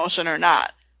show the emotion or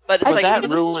not. But But like, that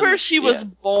this is ruined- where she was yeah.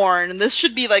 born. This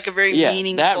should be like a very Yeah, that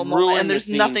meaningful moment, ruined and the there's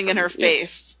scene nothing for in her me, yeah.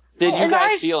 face. Did you guys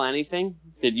Guys- feel anything?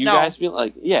 Did you No. guys feel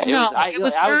like, yeah, No, I it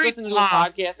was was very listening to a blah.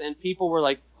 podcast and people were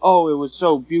like, oh, it was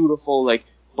so beautiful, like,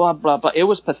 blah, blah, blah. It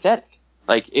was pathetic.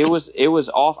 Like, it was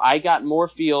off. I got more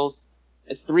feels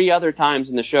 3 other times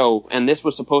in the show, and this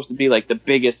was supposed to be like the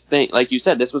biggest thing. Like you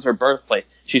said, this was her birthplace.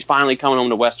 She's finally coming home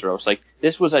to Westeros. Like,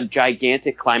 this was a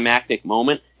gigantic climactic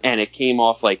moment, and it came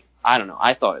off like, I don't know,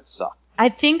 I thought it sucked. I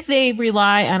think they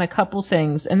rely on a couple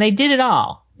things, and they did it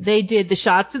all. They did the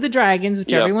shots of the dragons,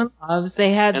 which Yep. everyone loves.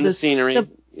 They had And the scenery,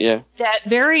 yeah. that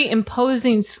very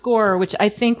imposing score, which I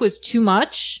think was too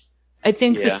much. I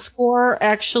think the Yeah. score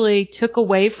actually took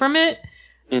away from it.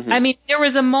 Mhm. I mean, there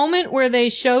was a moment where they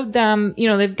showed them,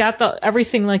 they've got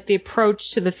everything like the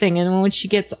approach to the thing, and when she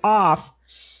gets off,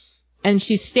 and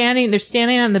they're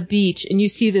standing on the beach, and you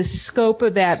see the scope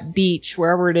of that beach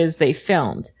wherever it is they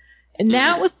filmed. And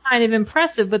that was kind of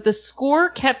impressive, but the score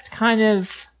kept kind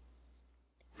of,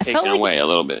 I felt Taken like away it a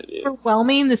little bit. Yeah.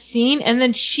 overwhelming the scene. And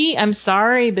then I'm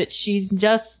sorry, but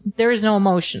there's no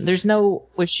emotion.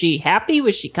 Was she happy?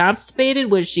 Was she constipated?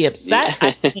 Was she upset?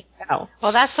 I Yeah. can't tell.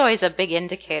 well, that's always a big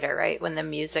indicator, right? When the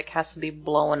music has to be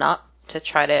blown up to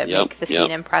try to make the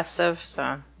scene impressive.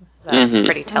 So that's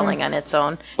pretty telling on its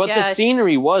own. But the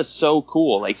scenery was so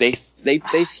cool. Like they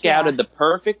scouted the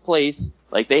perfect place.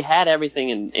 Like they had everything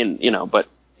in but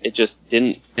it just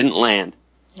didn't land.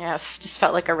 Yeah, it just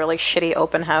felt like a really shitty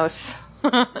open house.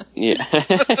 Yeah.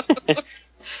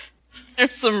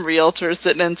 There's some realtor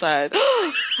sitting inside.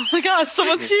 Oh my god,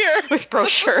 someone's here! With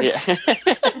brochures. Yeah.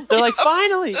 They're like,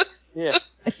 finally. Yeah.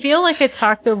 I feel like I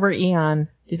talked over Eon.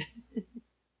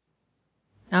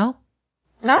 No?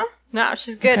 No? No,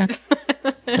 she's good.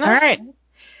 All right.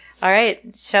 All right,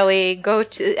 shall we go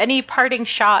to any parting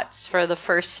shots for the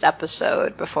first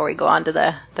episode before we go on to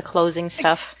the closing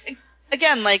stuff?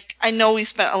 Again, like, I know we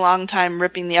spent a long time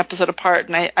ripping the episode apart,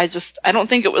 and I don't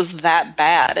think it was that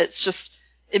bad. It's just,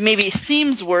 it maybe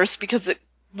seems worse because it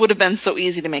would have been so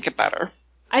easy to make it better.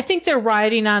 I think they're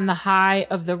riding on the high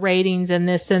of the ratings and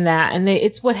this and that. And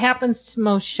it's what happens to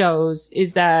most shows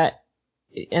is that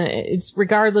it's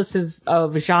regardless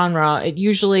of genre, it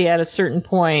usually at a certain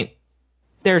point,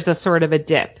 there's a sort of a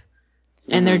dip.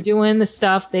 And they're doing the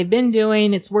stuff they've been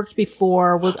doing. It's worked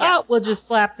before. We'll just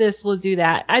slap this. We'll do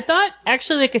that. I thought,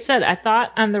 actually, like I said, I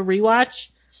thought on the rewatch,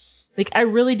 like I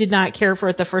really did not care for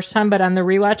it the first time, but on the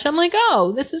rewatch, I'm like,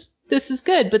 oh, this is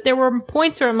good. But there were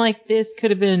points where I'm like, this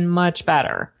could have been much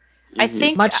better. I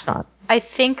think much not. I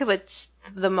think what's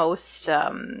the most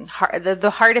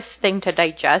the hardest thing to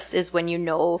digest is when you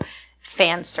know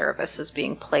fan service is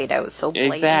being played out so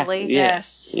blatantly. Exactly.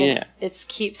 Yes. Yeah. It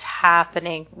keeps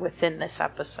happening within this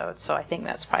episode, so I think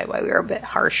that's probably why we were a bit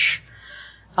harsh.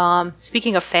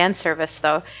 Speaking of fan service,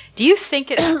 though, do you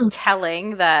think it's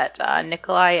telling that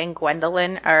Nikolai and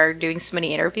Gwendolyn are doing so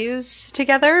many interviews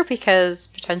together? Because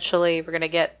potentially we're going to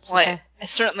get... Well, I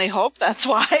certainly hope that's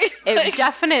why. It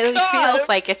definitely feels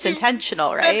like it's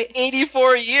intentional, right?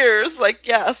 84 years,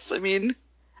 yes, I mean...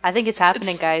 I think it's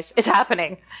happening, guys. It's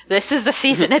happening. This is the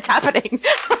season. It's happening.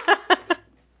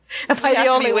 Am I the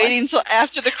only one waiting until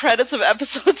after the credits of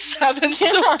episode 7?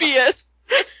 So be it.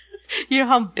 You know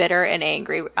how bitter and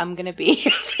angry I'm gonna be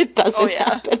if it doesn't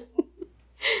happen.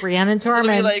 Brienne and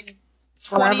Tormund. It'll be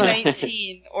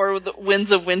 2019 or the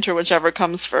Winds of Winter, whichever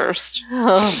comes first.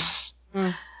 All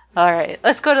right,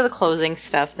 let's go to the closing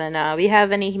stuff then. We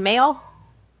have any mail?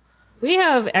 We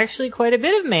have actually quite a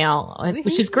bit of mail,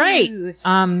 which is great.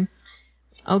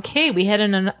 Okay, we had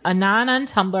an Anon on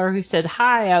Tumblr who said,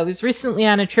 "Hi, I was recently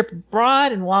on a trip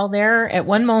abroad, and while there, at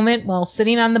one moment, while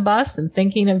sitting on the bus and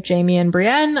thinking of Jaime and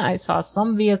Brienne, I saw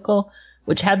some vehicle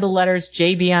which had the letters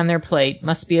JB on their plate.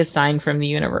 Must be a sign from the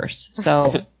universe."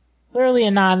 So clearly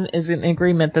Anon is in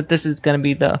agreement that this is going to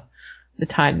be the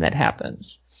time that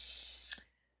happens.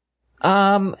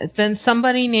 Then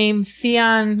somebody named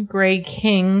Theon Gray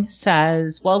King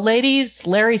says, "Well, ladies,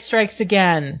 Larry strikes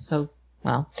again." So,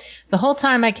 well, the whole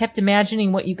time I kept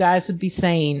imagining what you guys would be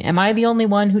saying. Am I the only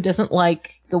one who doesn't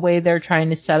like the way they're trying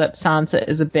to set up Sansa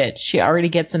as a bitch? She already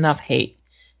gets enough hate.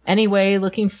 Anyways,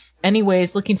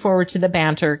 looking forward to the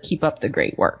banter. Keep up the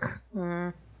great work.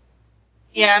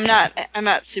 Yeah, I'm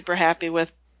not super happy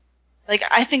with,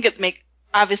 I think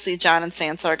obviously Jon and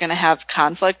Sansa are going to have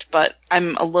conflict, but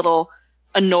I'm a little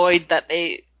annoyed that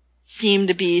they seem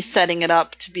to be setting it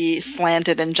up to be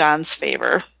slanted in Jon's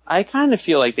favor. I kind of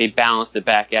feel like they balanced it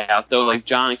back out, though.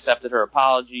 Jon accepted her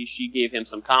apology, she gave him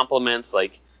some compliments. I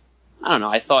don't know.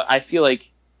 I feel like,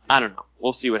 I don't know.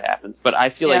 We'll see what happens. But I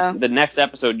feel like the next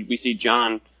episode we see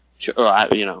Jon, I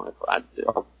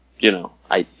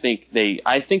think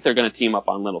they're going to team up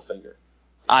on Littlefinger.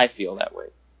 I feel that way.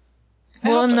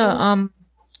 Well, in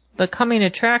the coming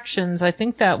attractions, I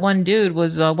think that one dude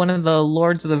was one of the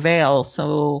Lords of the Vale.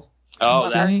 So. Oh,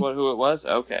 that's who it was?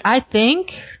 Okay. I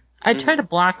think. I tried to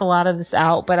block a lot of this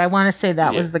out, but I want to say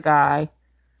that was the guy.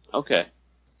 Okay.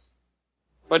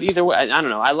 But either way, I don't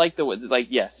know. I like the way,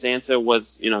 Sansa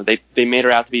was, they made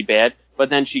her out to be bad, but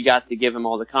then she got to give him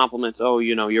all the compliments. Oh,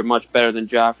 you're much better than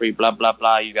Joffrey, blah, blah,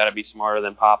 blah. You got to be smarter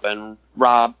than Papa and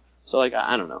Rob. So, I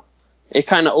don't know. It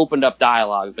kind of opened up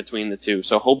dialogue between the two.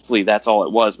 So hopefully that's all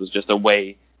it was just a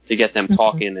way to get them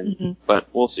talking. But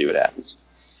we'll see what happens.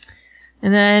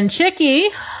 And then Chicky,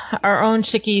 our own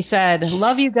Chicky, said,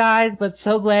 "Love you guys, but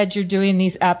so glad you're doing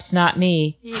these eps, not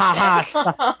me." Ha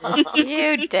ha.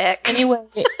 You dick. Anyway,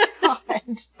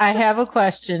 I have a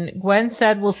question. Gwen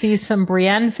said we'll see some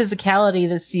Brienne physicality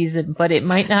this season, but it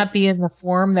might not be in the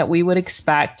form that we would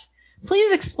expect.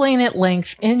 Please explain at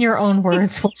length, in your own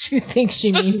words, what you think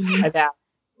she means by that.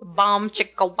 Bomb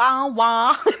chicka wah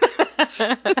wah.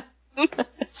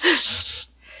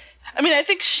 I mean, I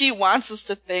think she wants us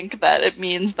to think that it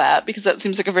means that, because that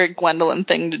seems like a very Gwendolyn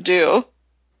thing to do.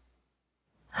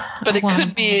 But it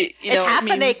could be, it's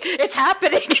happening. It's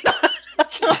happening.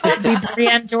 It could be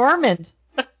Brienne Dormand.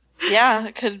 Yeah,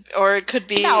 it could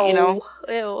be, Ew.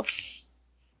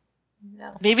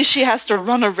 No. Maybe she has to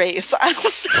run a race. I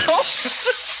don't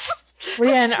know.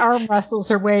 Brienne arm wrestles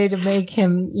her way to make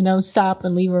him, stop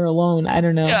and leave her alone. I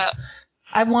don't know. Yeah.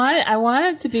 I want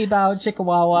it to be about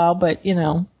Chickawawa, but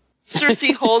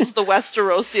Cersei holds the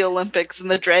Westeros, the Olympics, and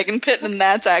the Dragon Pit, and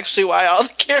that's actually why all the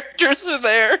characters are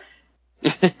there.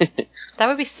 That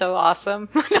would be so awesome.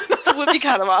 It would be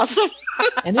kind of awesome.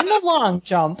 And in the long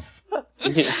jump.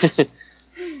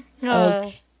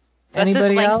 That's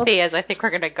as lengthy as I think we're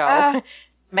going to go.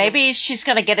 Maybe she's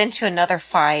going to get into another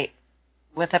fight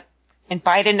and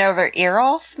bite another ear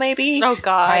off, maybe? Oh,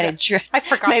 God. I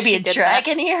forgot maybe a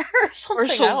dragon ear or something. Or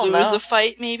she'll lose a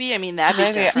fight, maybe? I mean, that'd be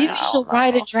different. Maybe she'll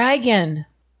ride a dragon.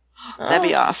 That'd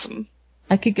be awesome.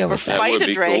 I could go Or with that. would fight a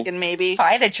be dragon, cool. maybe.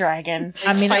 Fight a dragon.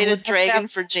 I mean, I fight a would have to dragon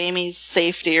have- for Jamie's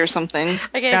safety or something.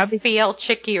 I can That'd be- feel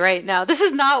Chicky right now. This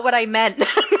is not what I meant.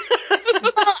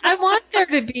 Well, I want there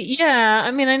to be, yeah.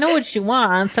 I mean, I know what she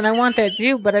wants, and I want that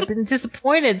too. But I've been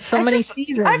disappointed many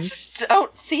seasons. I just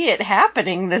don't see it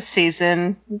happening this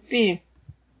season. It'd be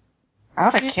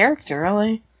out of character,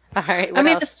 really. All right. I What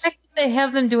mean, the else? fact that they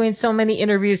have them doing so many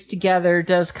interviews together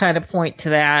does kind of point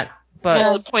to that. But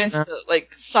Well, it points to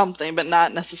like something, but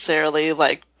not necessarily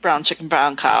like brown chicken,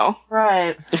 brown cow.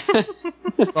 Right.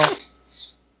 all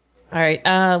right.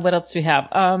 What else do we have?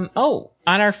 On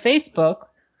our Facebook,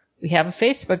 we have a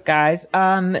Facebook, guys.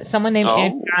 Someone named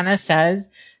Adriana says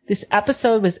this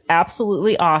episode was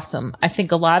absolutely awesome. I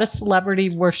think a lot of celebrity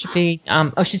worshiping.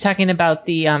 She's talking about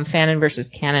the Fanon versus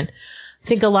Canon. I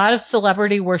think a lot of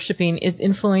celebrity worshiping is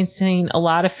influencing a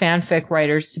lot of fanfic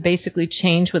writers to basically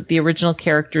change what the original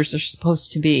characters are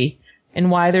supposed to be and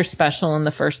why they're special in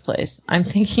the first place. I'm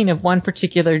thinking of one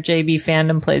particular JB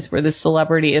fandom place where the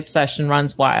celebrity obsession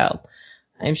runs wild.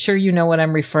 I'm sure you know what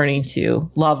I'm referring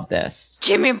to. Love this.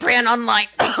 Jimmy and Bran Online.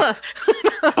 I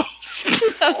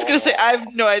was gonna say I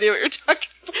have no idea what you're talking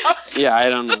about. Yeah, I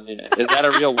don't know. Yeah. Is that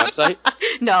a real website?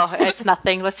 No, it's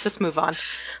nothing. Let's just move on.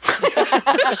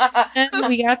 And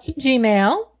we got some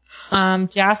Gmail.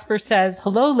 Jasper says,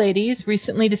 hello, ladies.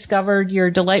 Recently discovered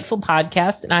your delightful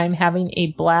podcast, and I'm having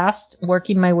a blast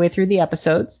working my way through the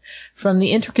episodes. From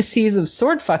the intricacies of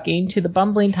sword fucking to the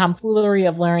bumbling tomfoolery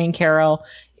of Larry and Carol,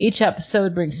 each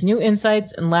episode brings new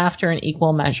insights and laughter in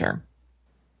equal measure,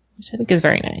 which I think is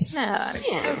very nice.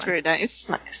 That's very nice.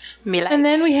 Nice. And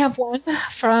then we have one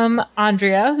from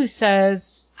Andrea who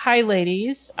says, hi,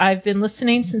 ladies. I've been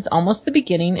listening since almost the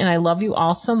beginning, and I love you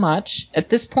all so much. At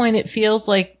this point, it feels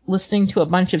like listening to a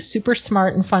bunch of super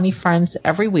smart and funny friends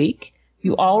every week.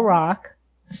 You all rock,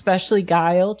 especially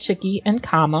Guile, Chicky, and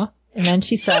Kama. And then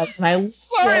she said, and I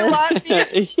Sorry,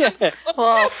 Lonnie. Yeah.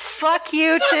 Well, fuck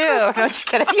you too. No, just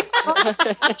kidding.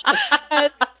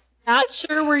 not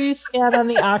sure where you stand on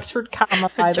the Oxford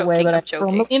comma, by the way, Joking, but I'm I'm joking.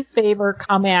 firmly in favor.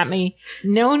 Come at me.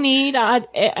 No need,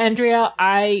 Andrea.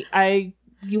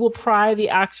 You will pry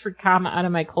the Oxford comma out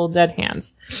of my cold dead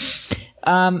hands.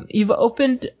 You've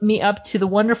opened me up to the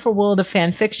wonderful world of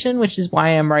fan fiction, which is why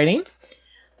I'm writing.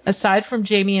 Aside from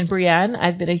Jamie and Brienne,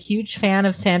 I've been a huge fan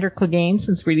of Sandor Clegane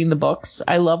since reading the books.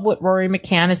 I love what Rory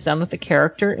McCann has done with the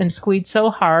character and squeezed so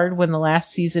hard when the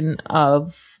last season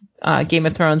of Game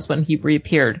of Thrones when he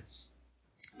reappeared.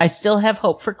 I still have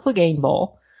hope for Clegane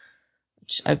Bowl,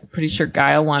 which I'm pretty sure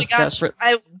Guile wants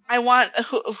desperately. I want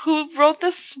who wrote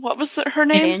this? What was her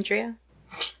name? Andrea.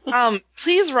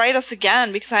 Please write us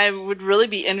again because I would really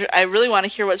be. I really want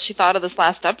to hear what she thought of this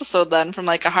last episode. Then from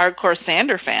like a hardcore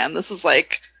Sandor fan, this is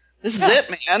it,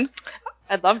 man.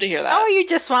 I'd love to hear that. Oh, you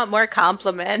just want more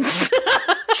compliments.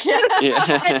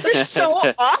 Yeah. They're so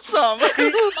awesome.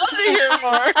 I'd love to hear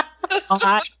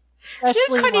more. You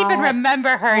couldn't even remember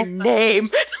her name.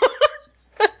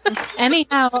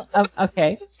 Anyhow,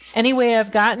 okay. Anyway,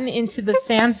 I've gotten into the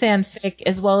Sansan fic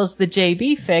as well as the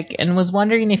JB fic and was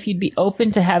wondering if you'd be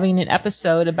open to having an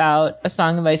episode about A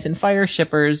Song of Ice and Fire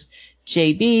shippers,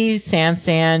 JB,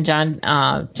 Sansan, John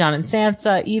and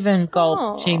Sansa, even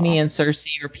Gulp, Jamie and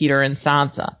Cersei, or Peter and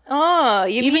Sansa. Oh,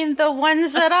 you mean the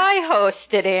ones that I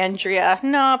hosted, Andrea?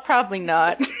 No, probably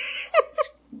not.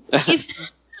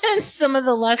 Even some of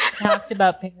the less talked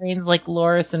about pairings like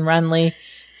Loras and Renly,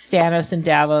 Stannis and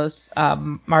Davos,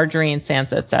 Marjorie and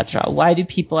Sansa, etc. Why do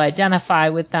people identify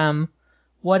with them?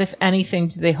 What, if anything,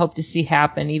 do they hope to see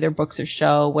happen, either books or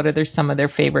show? What are some of their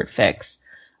favorite fics?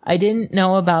 I didn't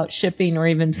know about shipping or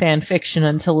even fan fiction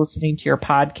until listening to your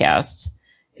podcast.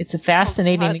 It's a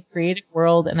fascinating and creative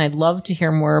world, and I'd love to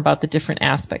hear more about the different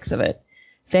aspects of it.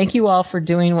 Thank you all for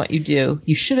doing what you do.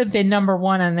 You should have been number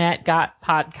one on that GOT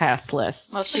podcast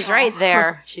list. Well, she's right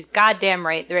there. She's goddamn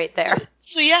right there.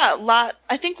 So yeah,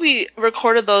 I think we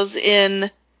recorded those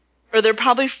they're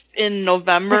probably in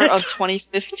November of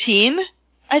 2015.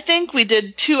 I think we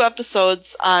did 2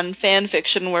 episodes on fan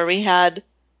fiction where we had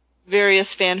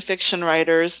various fan fiction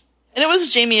writers, and it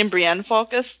was Jamie and Brienne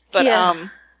focused. But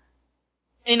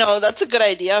that's a good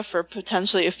idea for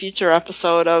potentially a future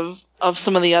episode of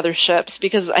some of the other ships,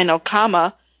 because I know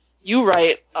Kama, you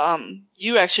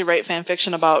actually write fan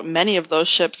fiction about many of those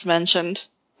ships mentioned,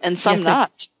 and some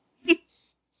not.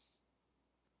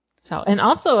 So, and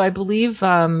also, I believe,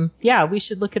 we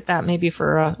should look at that maybe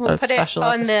for a special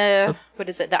on episode.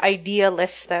 the idea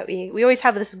list that we always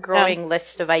have this growing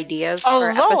list of ideas for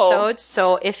episodes.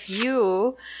 So if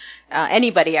you,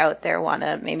 anybody out there want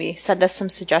to maybe send us some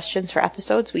suggestions for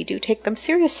episodes, we do take them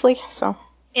seriously. So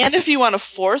And if you want to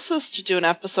force us to do an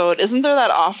episode, isn't there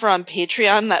that offer on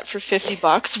Patreon that for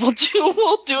 $50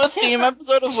 we'll do a theme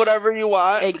episode of whatever you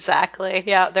want? Exactly.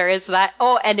 Yeah, there is that.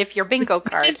 Oh, and if your bingo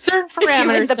card. It's certain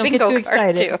parameters. The Don't bingo get too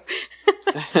card excited.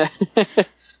 too.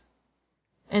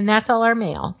 And that's all our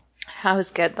mail. That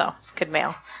was good, though. It's good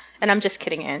mail. And I'm just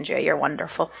kidding, Andrea. You're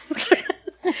wonderful.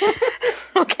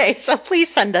 Okay, so please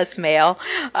send us mail.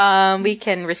 We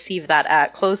can receive that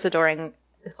at close the door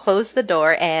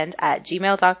and at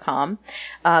gmail.com,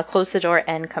 close the door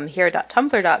and come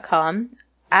here.tumblr.com,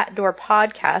 at Door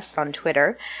Podcast on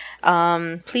Twitter.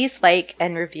 Please like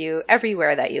and review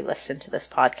everywhere that you listen to this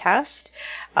podcast.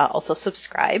 Also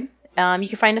subscribe. You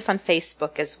can find us on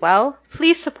Facebook as well.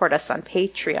 Please support us on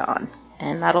Patreon.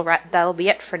 And that'll be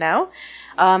it for now.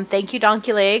 Thank you,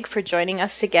 Donkey Leg, for joining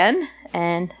us again.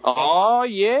 And oh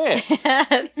yeah.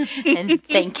 And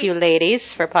thank you,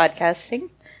 ladies, for podcasting.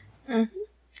 Mm-hmm.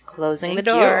 Closing Thank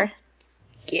the door.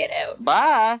 you. Get out.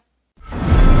 Bye.